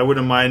 yeah, I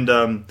wouldn't mind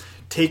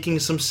taking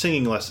some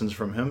singing lessons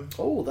from him.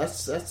 Oh,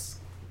 that's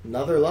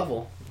another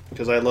level.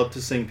 Because I love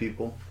to sing,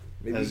 people.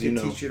 Maybe as he you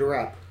could know. teach you to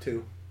rap,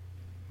 too.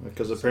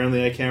 Because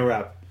apparently I can't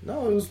rap.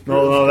 No, it was...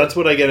 No, that's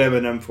what I get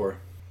Eminem for.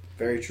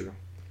 Very true.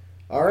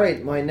 All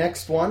right, my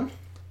next one.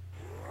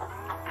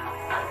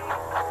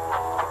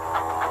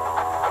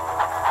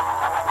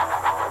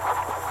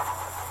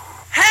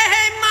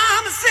 Hey,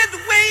 mama said the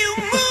way you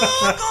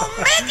move gonna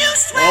make you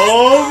sweat.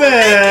 Oh,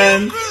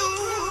 man.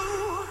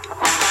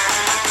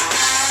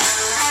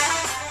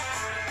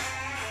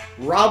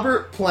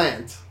 Robert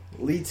Plant,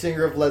 lead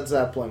singer of Led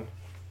Zeppelin.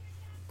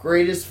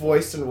 Greatest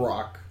voice in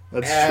rock.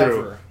 That's ever.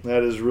 true.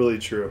 That is really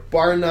true.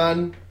 Bar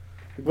none.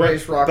 The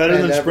greatest rock Better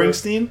band than ever.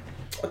 Springsteen?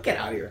 Oh, get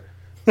out of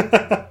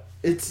here.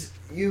 It's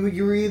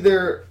you're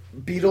either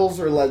Beatles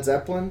or Led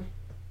Zeppelin,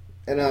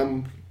 and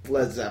I'm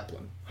Led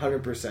Zeppelin,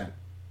 100%.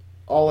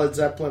 All Led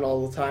Zeppelin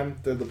all the time.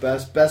 They're the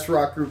best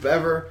rock group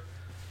ever.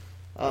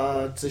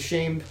 It's a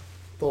shame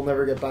they'll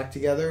never get back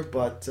together,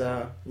 but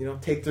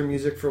take their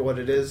music for what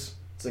it is.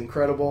 It's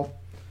incredible.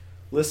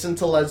 Listen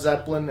to Led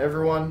Zeppelin,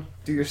 everyone.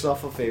 Do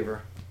yourself a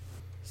favor.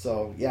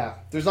 So yeah,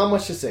 there's not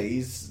much to say.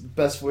 He's the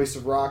best voice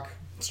of rock.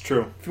 It's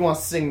true. If he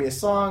wants to sing me a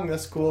song,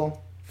 that's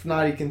cool. If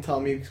not, he can tell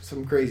me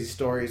some crazy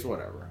stories,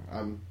 whatever.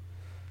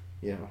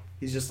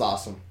 He's just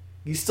awesome.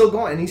 He's still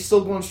going, and he's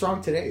still going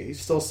strong today.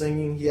 He's still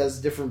singing. He has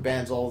different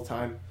bands all the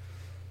time.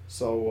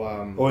 So,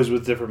 Always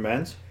with different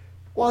bands?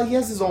 well, he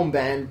has his own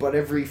band, but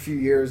every few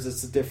years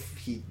it's a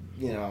he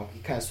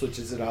kind of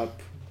switches it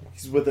up.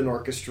 He's with an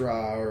orchestra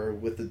or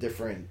with a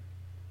different.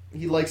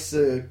 He likes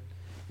to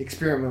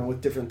experiment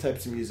with different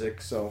types of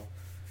music. So,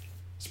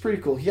 It's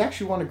pretty cool. He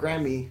actually won a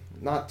Grammy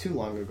not too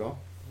long ago.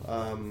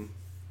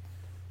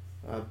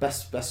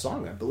 Best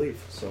song, I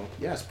believe. So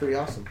yeah, it's pretty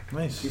awesome.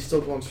 Nice. He's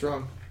still going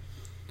strong.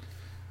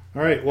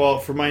 All right. Well,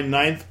 for my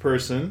 9th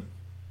person,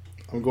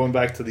 I'm going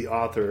back to the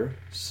author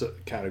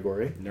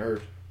category.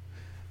 Nerd.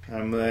 I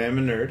am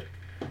a nerd.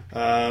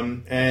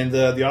 And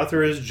the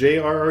author is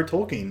J.R.R.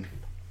 Tolkien.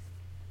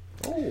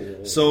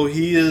 Oh. So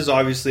he is,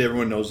 obviously,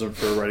 everyone knows him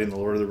for writing the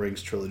Lord of the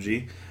Rings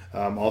trilogy.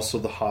 Also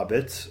The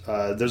Hobbit.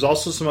 There's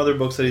also some other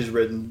books that he's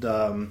written.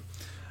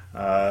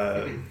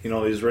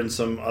 He's written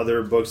some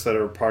other books that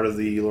are part of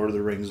the Lord of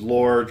the Rings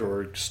lore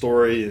or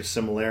story,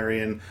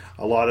 Silmarillion.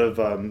 A lot of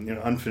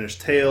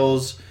unfinished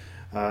tales.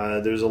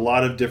 There's a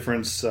lot of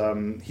difference.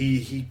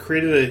 He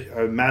created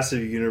a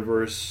massive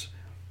universe.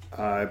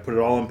 Put it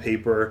all on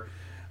paper.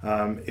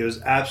 It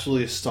was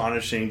absolutely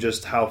astonishing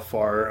just how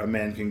far a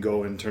man can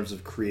go in terms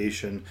of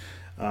creation.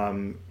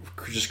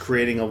 Just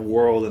creating a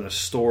world and a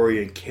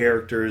story and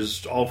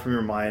characters all from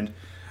your mind.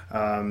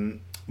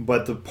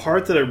 But the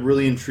part that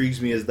really intrigues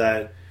me is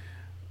that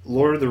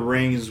Lord of the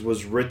Rings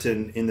was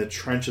written in the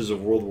trenches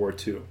of World War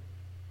II.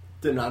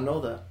 Did not know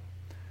that.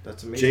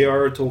 That's amazing.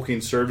 J.R.R.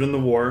 Tolkien served in the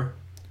war,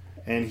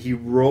 and he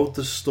wrote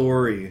the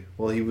story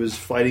while he was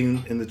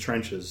fighting in the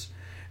trenches.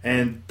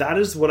 And that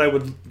is what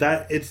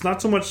it's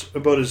not so much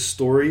about his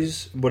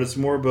stories, but it's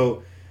more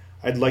about,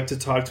 I'd like to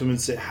talk to him and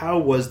say, how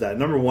was that?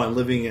 Number one,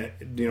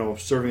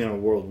 serving in a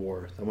world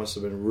war. That must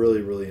have been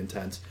really, really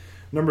intense.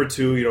 Number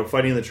two,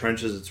 fighting in the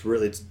trenches,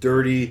 it's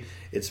dirty,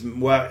 it's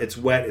wet,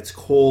 it's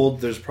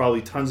cold, there's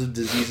probably tons of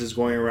diseases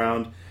going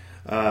around.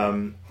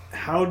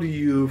 How do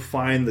you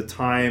find the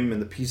time and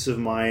the peace of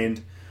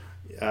mind,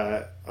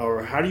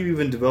 or how do you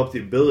even develop the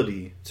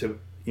ability to,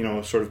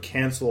 sort of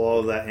cancel all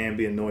of that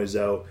ambient noise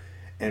out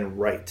and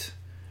write?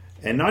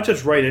 And not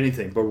just write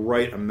anything, but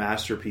write a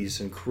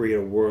masterpiece and create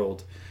a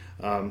world.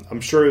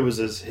 I'm sure it was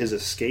his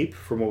escape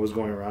from what was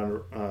going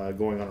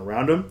on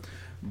around him,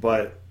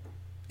 but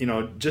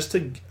just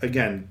to,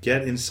 again,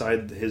 get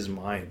inside his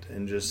mind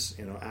and just,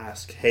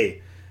 ask,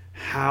 hey,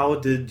 how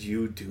did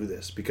you do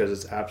this? Because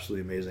it's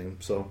absolutely amazing.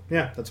 So,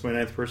 yeah, that's my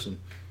 9th person.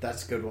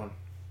 That's a good one.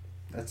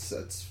 That's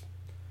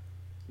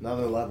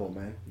another level,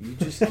 man. You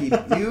just keep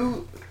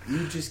you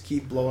just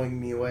keep blowing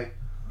me away.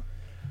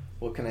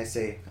 What can I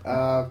say?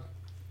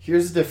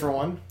 Here's a different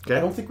one. Okay. I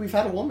don't think we've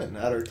had a woman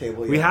at our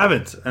table yet. We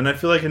haven't, and I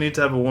feel like I need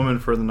to have a woman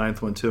for the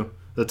 9th one too.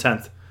 The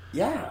 10th.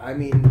 Yeah, I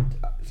mean,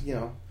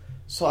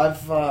 So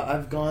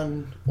I've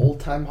gone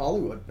old time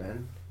Hollywood,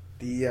 man.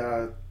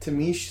 To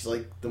me, she's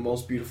like the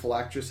most beautiful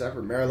actress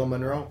ever, Marilyn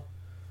Monroe.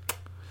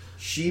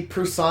 She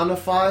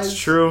personifies. It's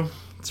true.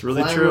 It's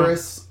really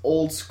glamorous,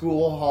 old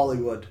school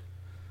Hollywood.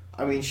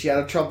 I mean, she had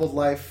a troubled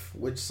life,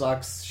 which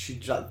sucks. She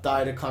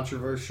died a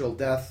controversial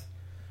death.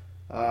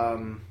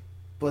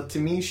 But to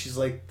me, she's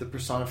like the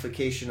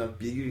personification of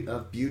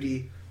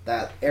beauty.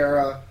 That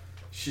era.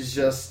 She's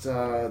just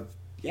I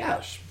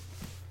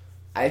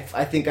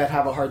think I'd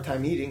have a hard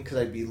time eating because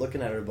I'd be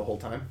looking at her the whole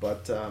time.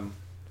 But,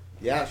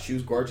 she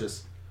was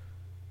gorgeous.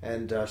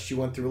 And she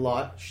went through a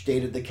lot. She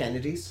dated the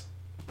Kennedys.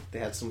 They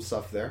had some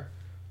stuff there.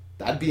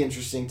 That'd be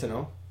interesting to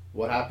know.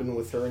 What happened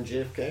with her and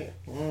JFK.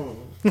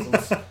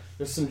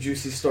 There's some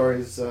juicy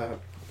stories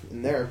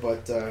in there.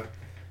 But,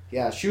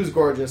 she was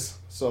gorgeous.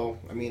 So,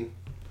 I mean,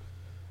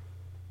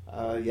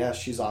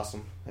 she's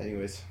awesome.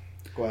 Anyways,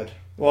 go ahead.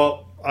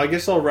 Well, I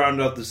guess I'll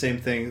round up the same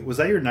thing. Was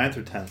that your 9th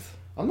or 10th?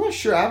 I'm not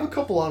sure. I have a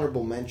couple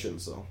honorable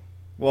mentions, though.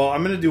 Well,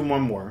 I'm going to do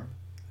one more,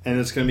 and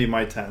it's going to be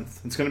my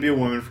 10th. It's going to be a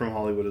woman from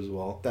Hollywood as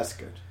well. That's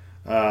good.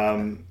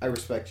 I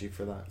respect you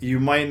for that. You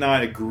might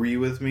not agree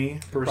with me,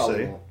 per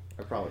se.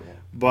 I probably won't.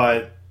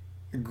 But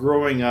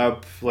growing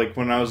up, like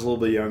when I was a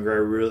little bit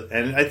younger,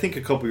 and I think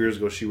a couple years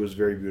ago, she was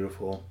very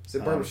beautiful. Is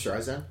it Barbra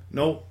Streisand?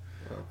 No.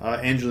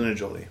 Angelina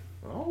Jolie.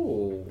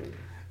 Oh.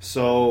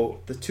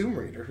 So the Tomb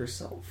Raider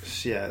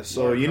herself. Yeah,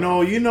 so you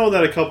know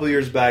that a couple of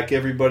years back,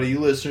 everybody, you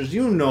listeners,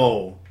 you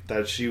know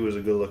that she was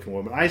a good-looking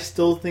woman. I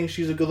still think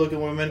she's a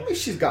good-looking woman. I mean,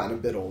 she's gotten a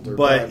bit older.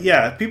 But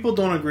yeah, people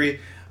don't agree.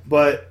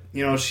 But,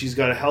 she's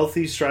got a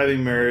healthy,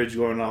 striving marriage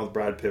going on with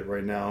Brad Pitt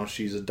right now.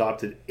 She's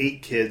adopted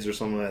 8 kids or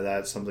something like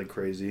that, something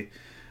crazy.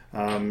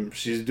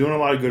 She's doing a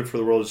lot of good for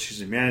the world.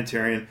 She's a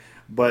humanitarian.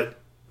 But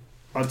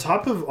on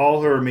top of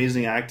all her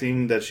amazing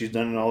acting that she's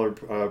done in all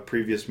her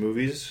previous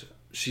movies,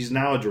 she's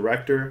now a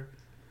director.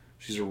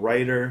 She's a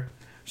writer.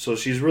 So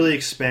she's really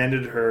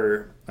expanded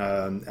her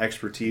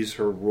expertise,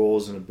 her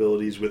roles and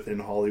abilities within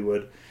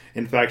Hollywood.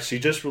 In fact, she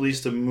just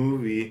released a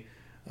movie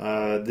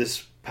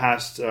this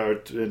past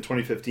in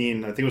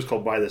 2015. I think it was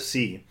called By the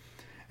Sea,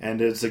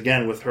 and it's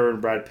again with her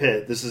and Brad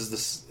Pitt. This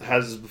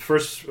has the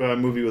first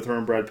movie with her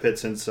and Brad Pitt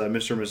since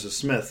Mr. and Mrs.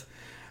 Smith,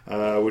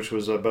 which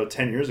was about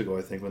 10 years ago,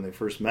 I think, when they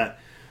first met.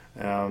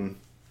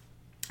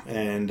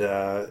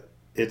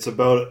 It's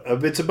about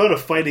a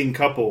fighting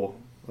couple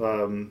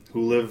who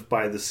live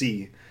by the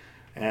sea,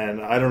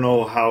 and I don't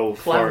know how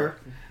far.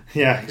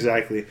 Yeah,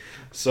 exactly.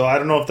 So I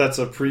don't know if that's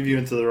a preview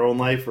into their own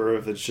life or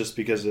if it's just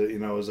because it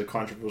was a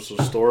controversial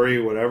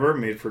story, whatever,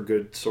 made for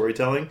good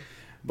storytelling.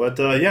 But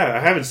I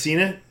haven't seen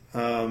it.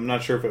 I'm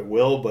not sure if it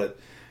will, but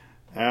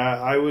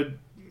I would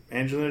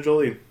Angelina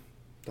Jolie.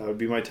 That would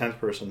be my 10th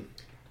person.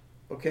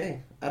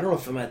 Okay. I don't know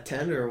if I'm at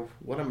 10 or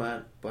what I'm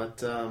at,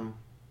 but I'm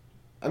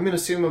going to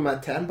assume I'm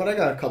at 10, but I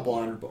got a couple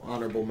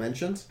honorable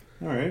mentions.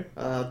 All right.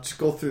 Just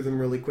go through them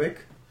really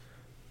quick.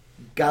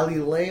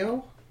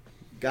 Galilei.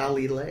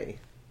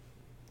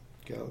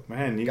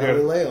 Man, you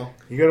Galileo.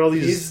 got all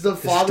these He's the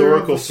father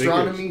of historical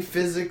astronomy, figures.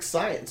 physics,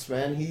 science,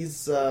 man.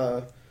 He's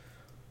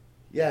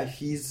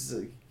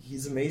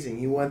amazing.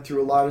 He went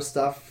through a lot of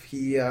stuff.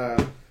 He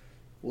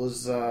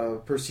was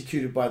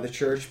persecuted by the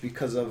church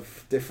because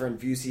of different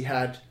views he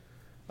had,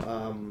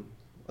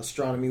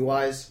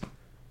 astronomy-wise.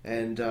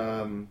 And,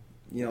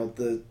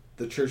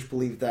 the church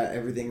believed that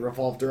everything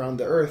revolved around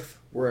the earth,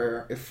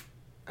 where,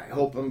 I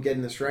hope I'm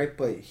getting this right,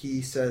 but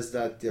he says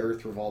that the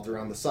earth revolved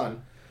around the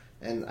sun.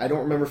 And I don't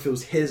remember if it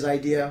was his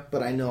idea,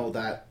 but I know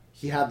that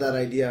he had that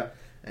idea,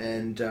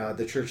 and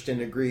the church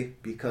didn't agree,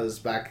 because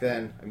back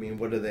then, I mean,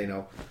 what do they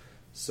know?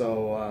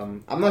 So,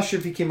 I'm not sure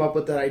if he came up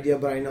with that idea,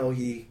 but I know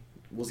he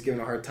was given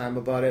a hard time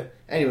about it.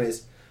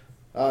 Anyways,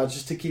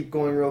 just to keep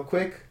going real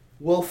quick,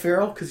 Will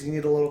Ferrell, because you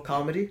need a little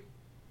comedy.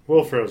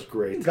 Will Ferrell's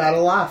great.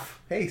 Gotta laugh.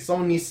 Hey,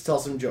 someone needs to tell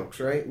some jokes,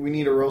 right? We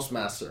need a roast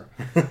master.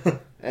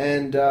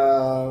 And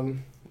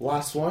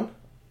last one,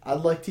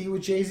 I'd like to eat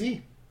with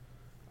Jay-Z.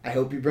 I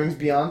hope he brings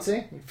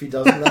Beyonce. If he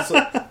doesn't,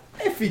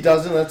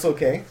 that's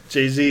okay.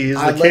 Jay-Z is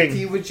the I'd king. like to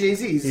eat with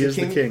Jay-Z. He's He is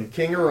the king.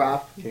 King of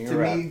rap. King To of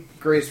rap. me,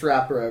 greatest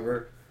rapper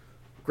ever.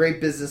 Great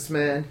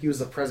businessman. He was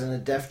the president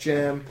of Def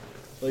Jam.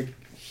 Like,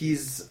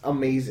 he's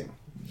amazing.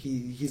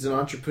 He's an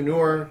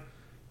entrepreneur.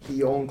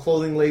 He owned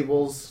clothing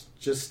labels.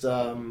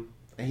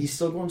 And he's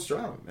still going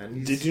strong,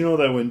 man. Did you know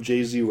that when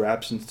Jay-Z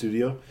raps in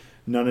studio,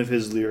 none of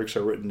his lyrics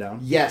are written down?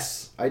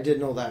 Yes, I did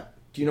know that.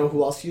 Do you know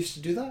who else used to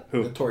do that?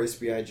 Who? Notorious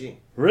B.I.G.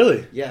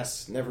 Really?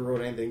 Yes, never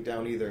wrote anything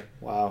down either.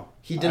 Wow.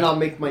 He did not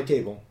make my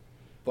table,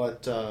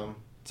 but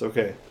It's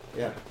okay.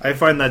 yeah. I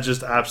find that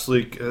just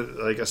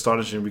absolutely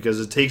astonishing, because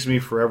it takes me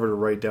forever to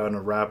write down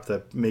a rap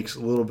that makes a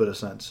little bit of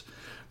sense.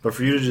 But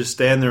for you to just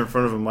stand there in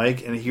front of a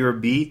mic and hear a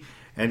beat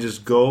and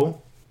just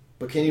go...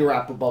 But can you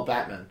rap about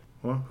Batman?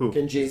 Well, who?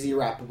 Can Jay-Z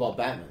rap about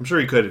Batman? I'm sure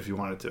he could if he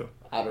wanted to.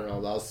 I don't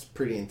know. That was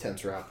pretty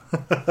intense rap.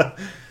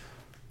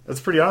 That's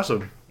pretty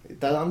awesome.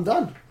 I'm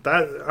done.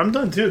 I'm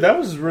done too. That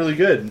was really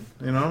good.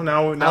 Now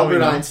Albert we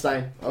know.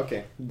 Einstein.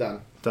 Okay,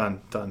 done.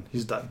 Done.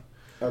 He's done.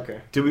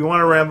 Okay. Do we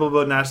want to ramble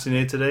about Nasty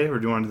Nate today, or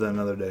do you want to do that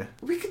another day?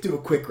 We could do a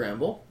quick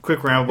ramble.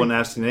 Quick ramble about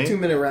Nasty Nate.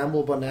 2-minute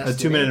ramble about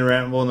Nasty A 2-minute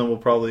ramble, and then we'll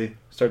probably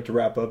start to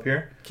wrap up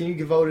here. Can you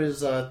give out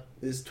his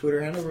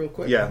Twitter handle real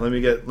quick? Yeah, let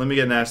me get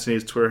Nasty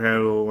Nate's Twitter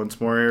handle once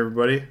more here,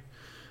 everybody.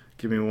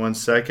 Give me 1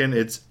 second.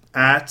 It's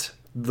at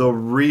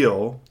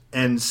 @TheRealNC_.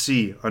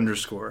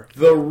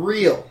 The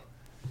real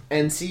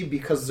NC,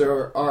 because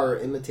there are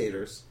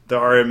imitators. There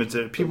are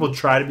imitators. People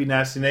try to be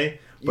Nasty Nate,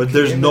 but can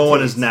there's no one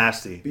imitate, as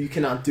nasty. But you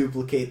cannot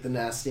duplicate the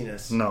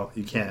nastiness. No,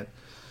 you can't.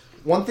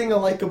 One thing I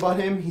like about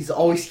him, he's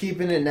always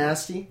keeping it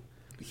nasty.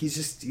 He's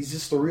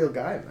just a real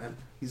guy, man.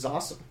 He's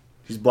awesome.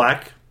 He's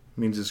black,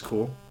 means it's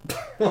cool.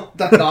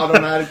 That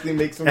automatically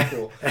makes him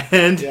cool.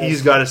 And Yes.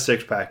 he's got a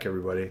six-pack,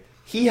 everybody.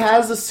 He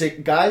has a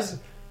sick... Guys,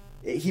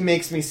 he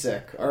makes me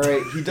sick,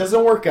 alright? He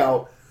doesn't work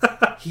out.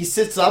 He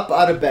sits up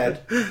out of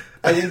bed.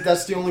 I think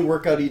that's the only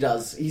workout he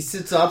does. He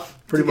sits up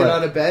Pretty to get much.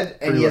 out of bed, and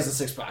Pretty he has much. a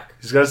six-pack.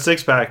 He's got a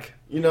six-pack.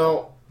 And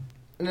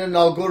then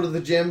I'll go to the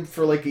gym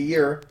for like a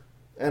year,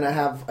 and I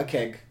have a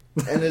keg.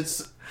 And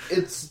it's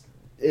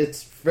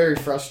very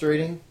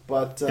frustrating,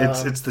 but...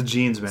 It's the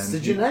genes, man. it's the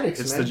genetics,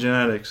 It's man. the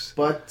genetics.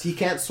 But he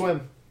can't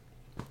swim.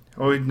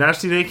 Oh,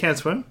 Nasty Nate can't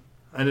swim?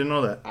 I didn't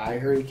know that. I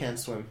heard he can't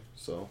swim,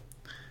 so...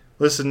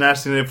 Listen,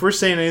 Nasty Nate, if we're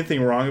saying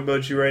anything wrong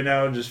about you right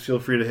now, just feel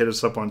free to hit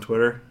us up on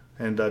Twitter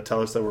and tell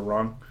us that we're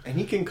wrong. And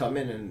he can come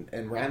in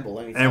and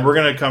ramble anytime. And we're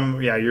gonna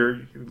come. Yeah,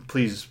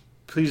 please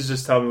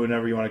just tell me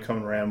whenever you want to come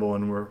and ramble,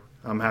 and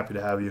I'm happy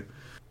to have you.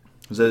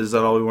 Is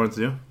that all we wanted to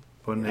do?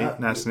 About Nate,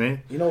 Nasty Nate.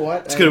 You know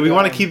what? It's good. We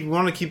want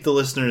to keep the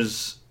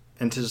listeners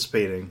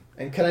anticipating.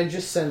 And can I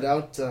just send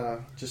out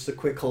just a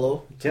quick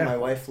hello to my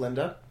wife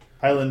Linda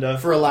Hi, Linda.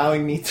 for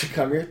allowing me to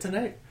come here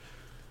tonight?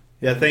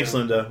 Yeah, thanks,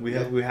 Linda. We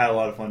had a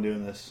lot of fun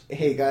doing this.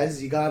 Hey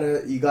guys, you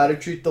gotta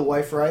treat the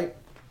wife right.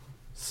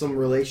 Some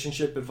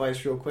relationship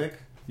advice, real quick.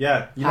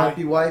 Yeah,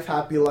 Happy wife,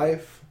 happy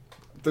life.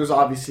 There's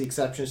obviously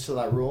exceptions to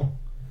that rule,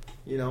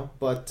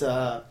 but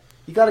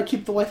you gotta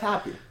keep the wife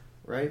happy,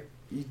 right?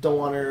 You don't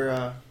want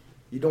her.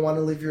 You don't want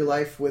to live your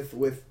life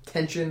with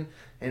tension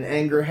and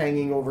anger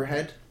hanging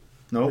overhead.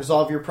 No.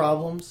 Resolve your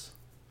problems.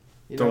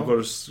 Don't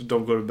go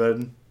to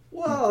bed.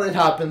 Well, it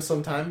happens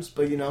sometimes,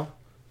 but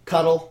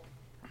cuddle,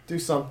 do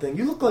something.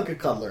 You look like a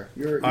cuddler.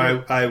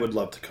 I would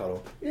love to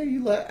cuddle. Yeah,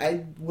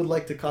 I would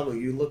like to cuddle.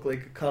 You look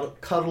like a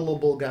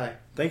cuddleable guy.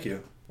 Thank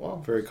you.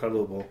 Wow. Very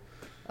cuddleable.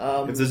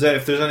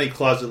 If there's any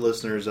closet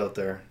listeners out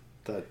there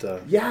that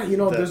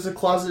there's a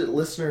closet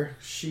listener.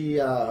 She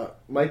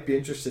might be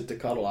interested to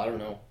cuddle. I don't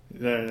know.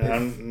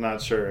 I'm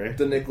not sure. Eh?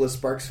 The Nicholas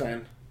Sparks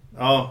fan.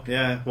 Oh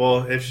yeah.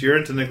 Well, if you're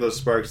into Nicholas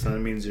Sparks, then it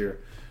means you're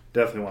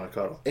Definitely want to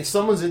cuddle. If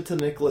someone's into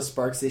Nicholas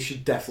Sparks, they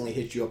should definitely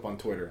hit you up on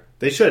Twitter.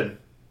 They should.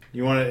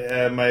 You want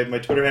to my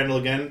Twitter handle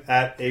again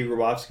at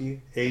 @Grabovsky,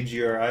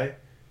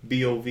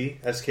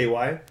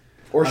 AGRIBOVSKY.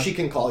 Or she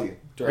can call you.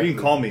 Or you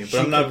can call me, but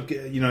I'm not.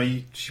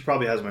 She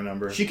probably has my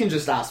number. She can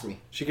just ask me.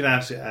 She can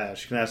ask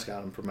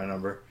Adam for my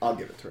number. I'll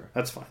give it to her.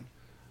 That's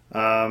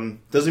fine.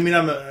 Doesn't mean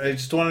I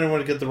just don't want anyone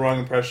to get the wrong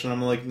impression.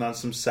 I'm like not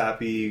some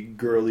sappy,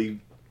 girly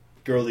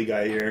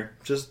guy here.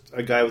 Just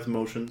a guy with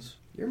emotions.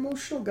 You're an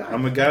emotional guy.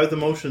 I'm a guy with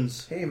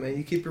emotions. Hey, man,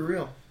 you keep it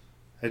real.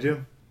 I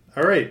do.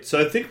 All right, so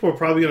I think we're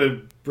probably going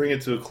to bring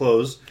it to a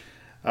close.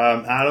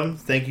 Adam,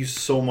 thank you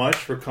so much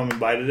for coming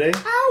by today.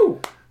 Ow!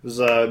 It was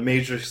a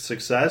major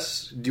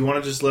success. Do you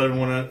want to just let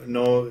everyone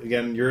know,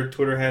 again, your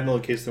Twitter handle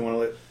in case they want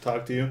to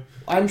talk to you?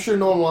 I'm sure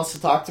no one wants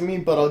to talk to me,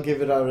 but I'll give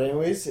it out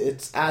anyways.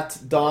 It's at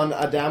Don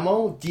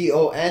Adamo,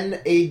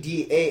 DONADAMO.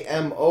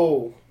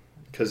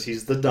 Because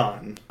he's the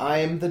Don. I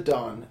am the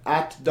Don,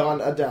 at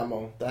Don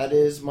Adamo. That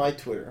is my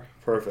Twitter.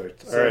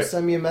 Perfect. So all right.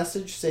 send me a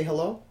message, say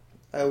hello.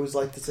 I always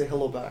like to say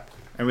hello back.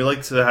 And we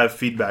like to have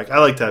feedback. I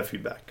like to have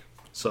feedback.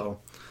 So,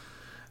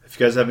 if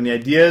you guys have any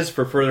ideas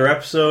for further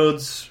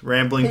episodes,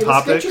 rambling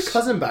topics. Let's get your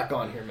cousin back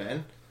on here,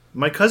 man.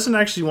 My cousin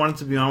actually wanted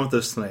to be on with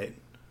us tonight.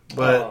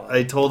 But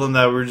I told him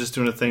that we were just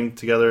doing a thing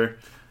together,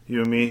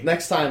 you and me.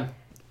 Next time.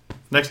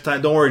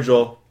 Don't worry,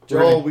 Joel.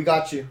 Joel, we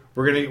got you.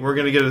 We're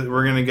gonna get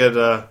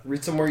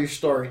read some more of your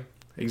story.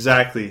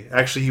 Exactly.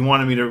 Actually, he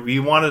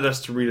wanted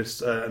us to read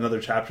another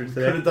chapter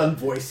today. Could have done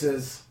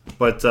voices,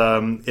 but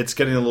it's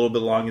getting a little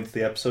bit long into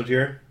the episode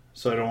here,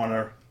 so I don't want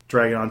to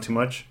drag it on too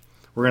much.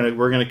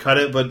 We're gonna cut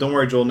it, but don't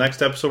worry, Joel.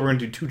 Next episode, we're gonna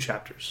do 2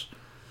 chapters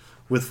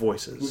with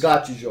voices. We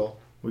got you, Joel.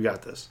 We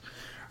got this.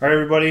 All right,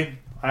 everybody.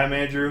 I'm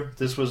Andrew.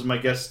 This was my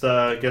guest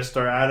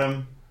star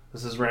Adam.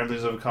 This is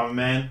Ramblings of a Common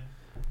Man,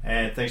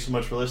 and thanks so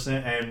much for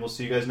listening. And we'll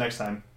see you guys next time.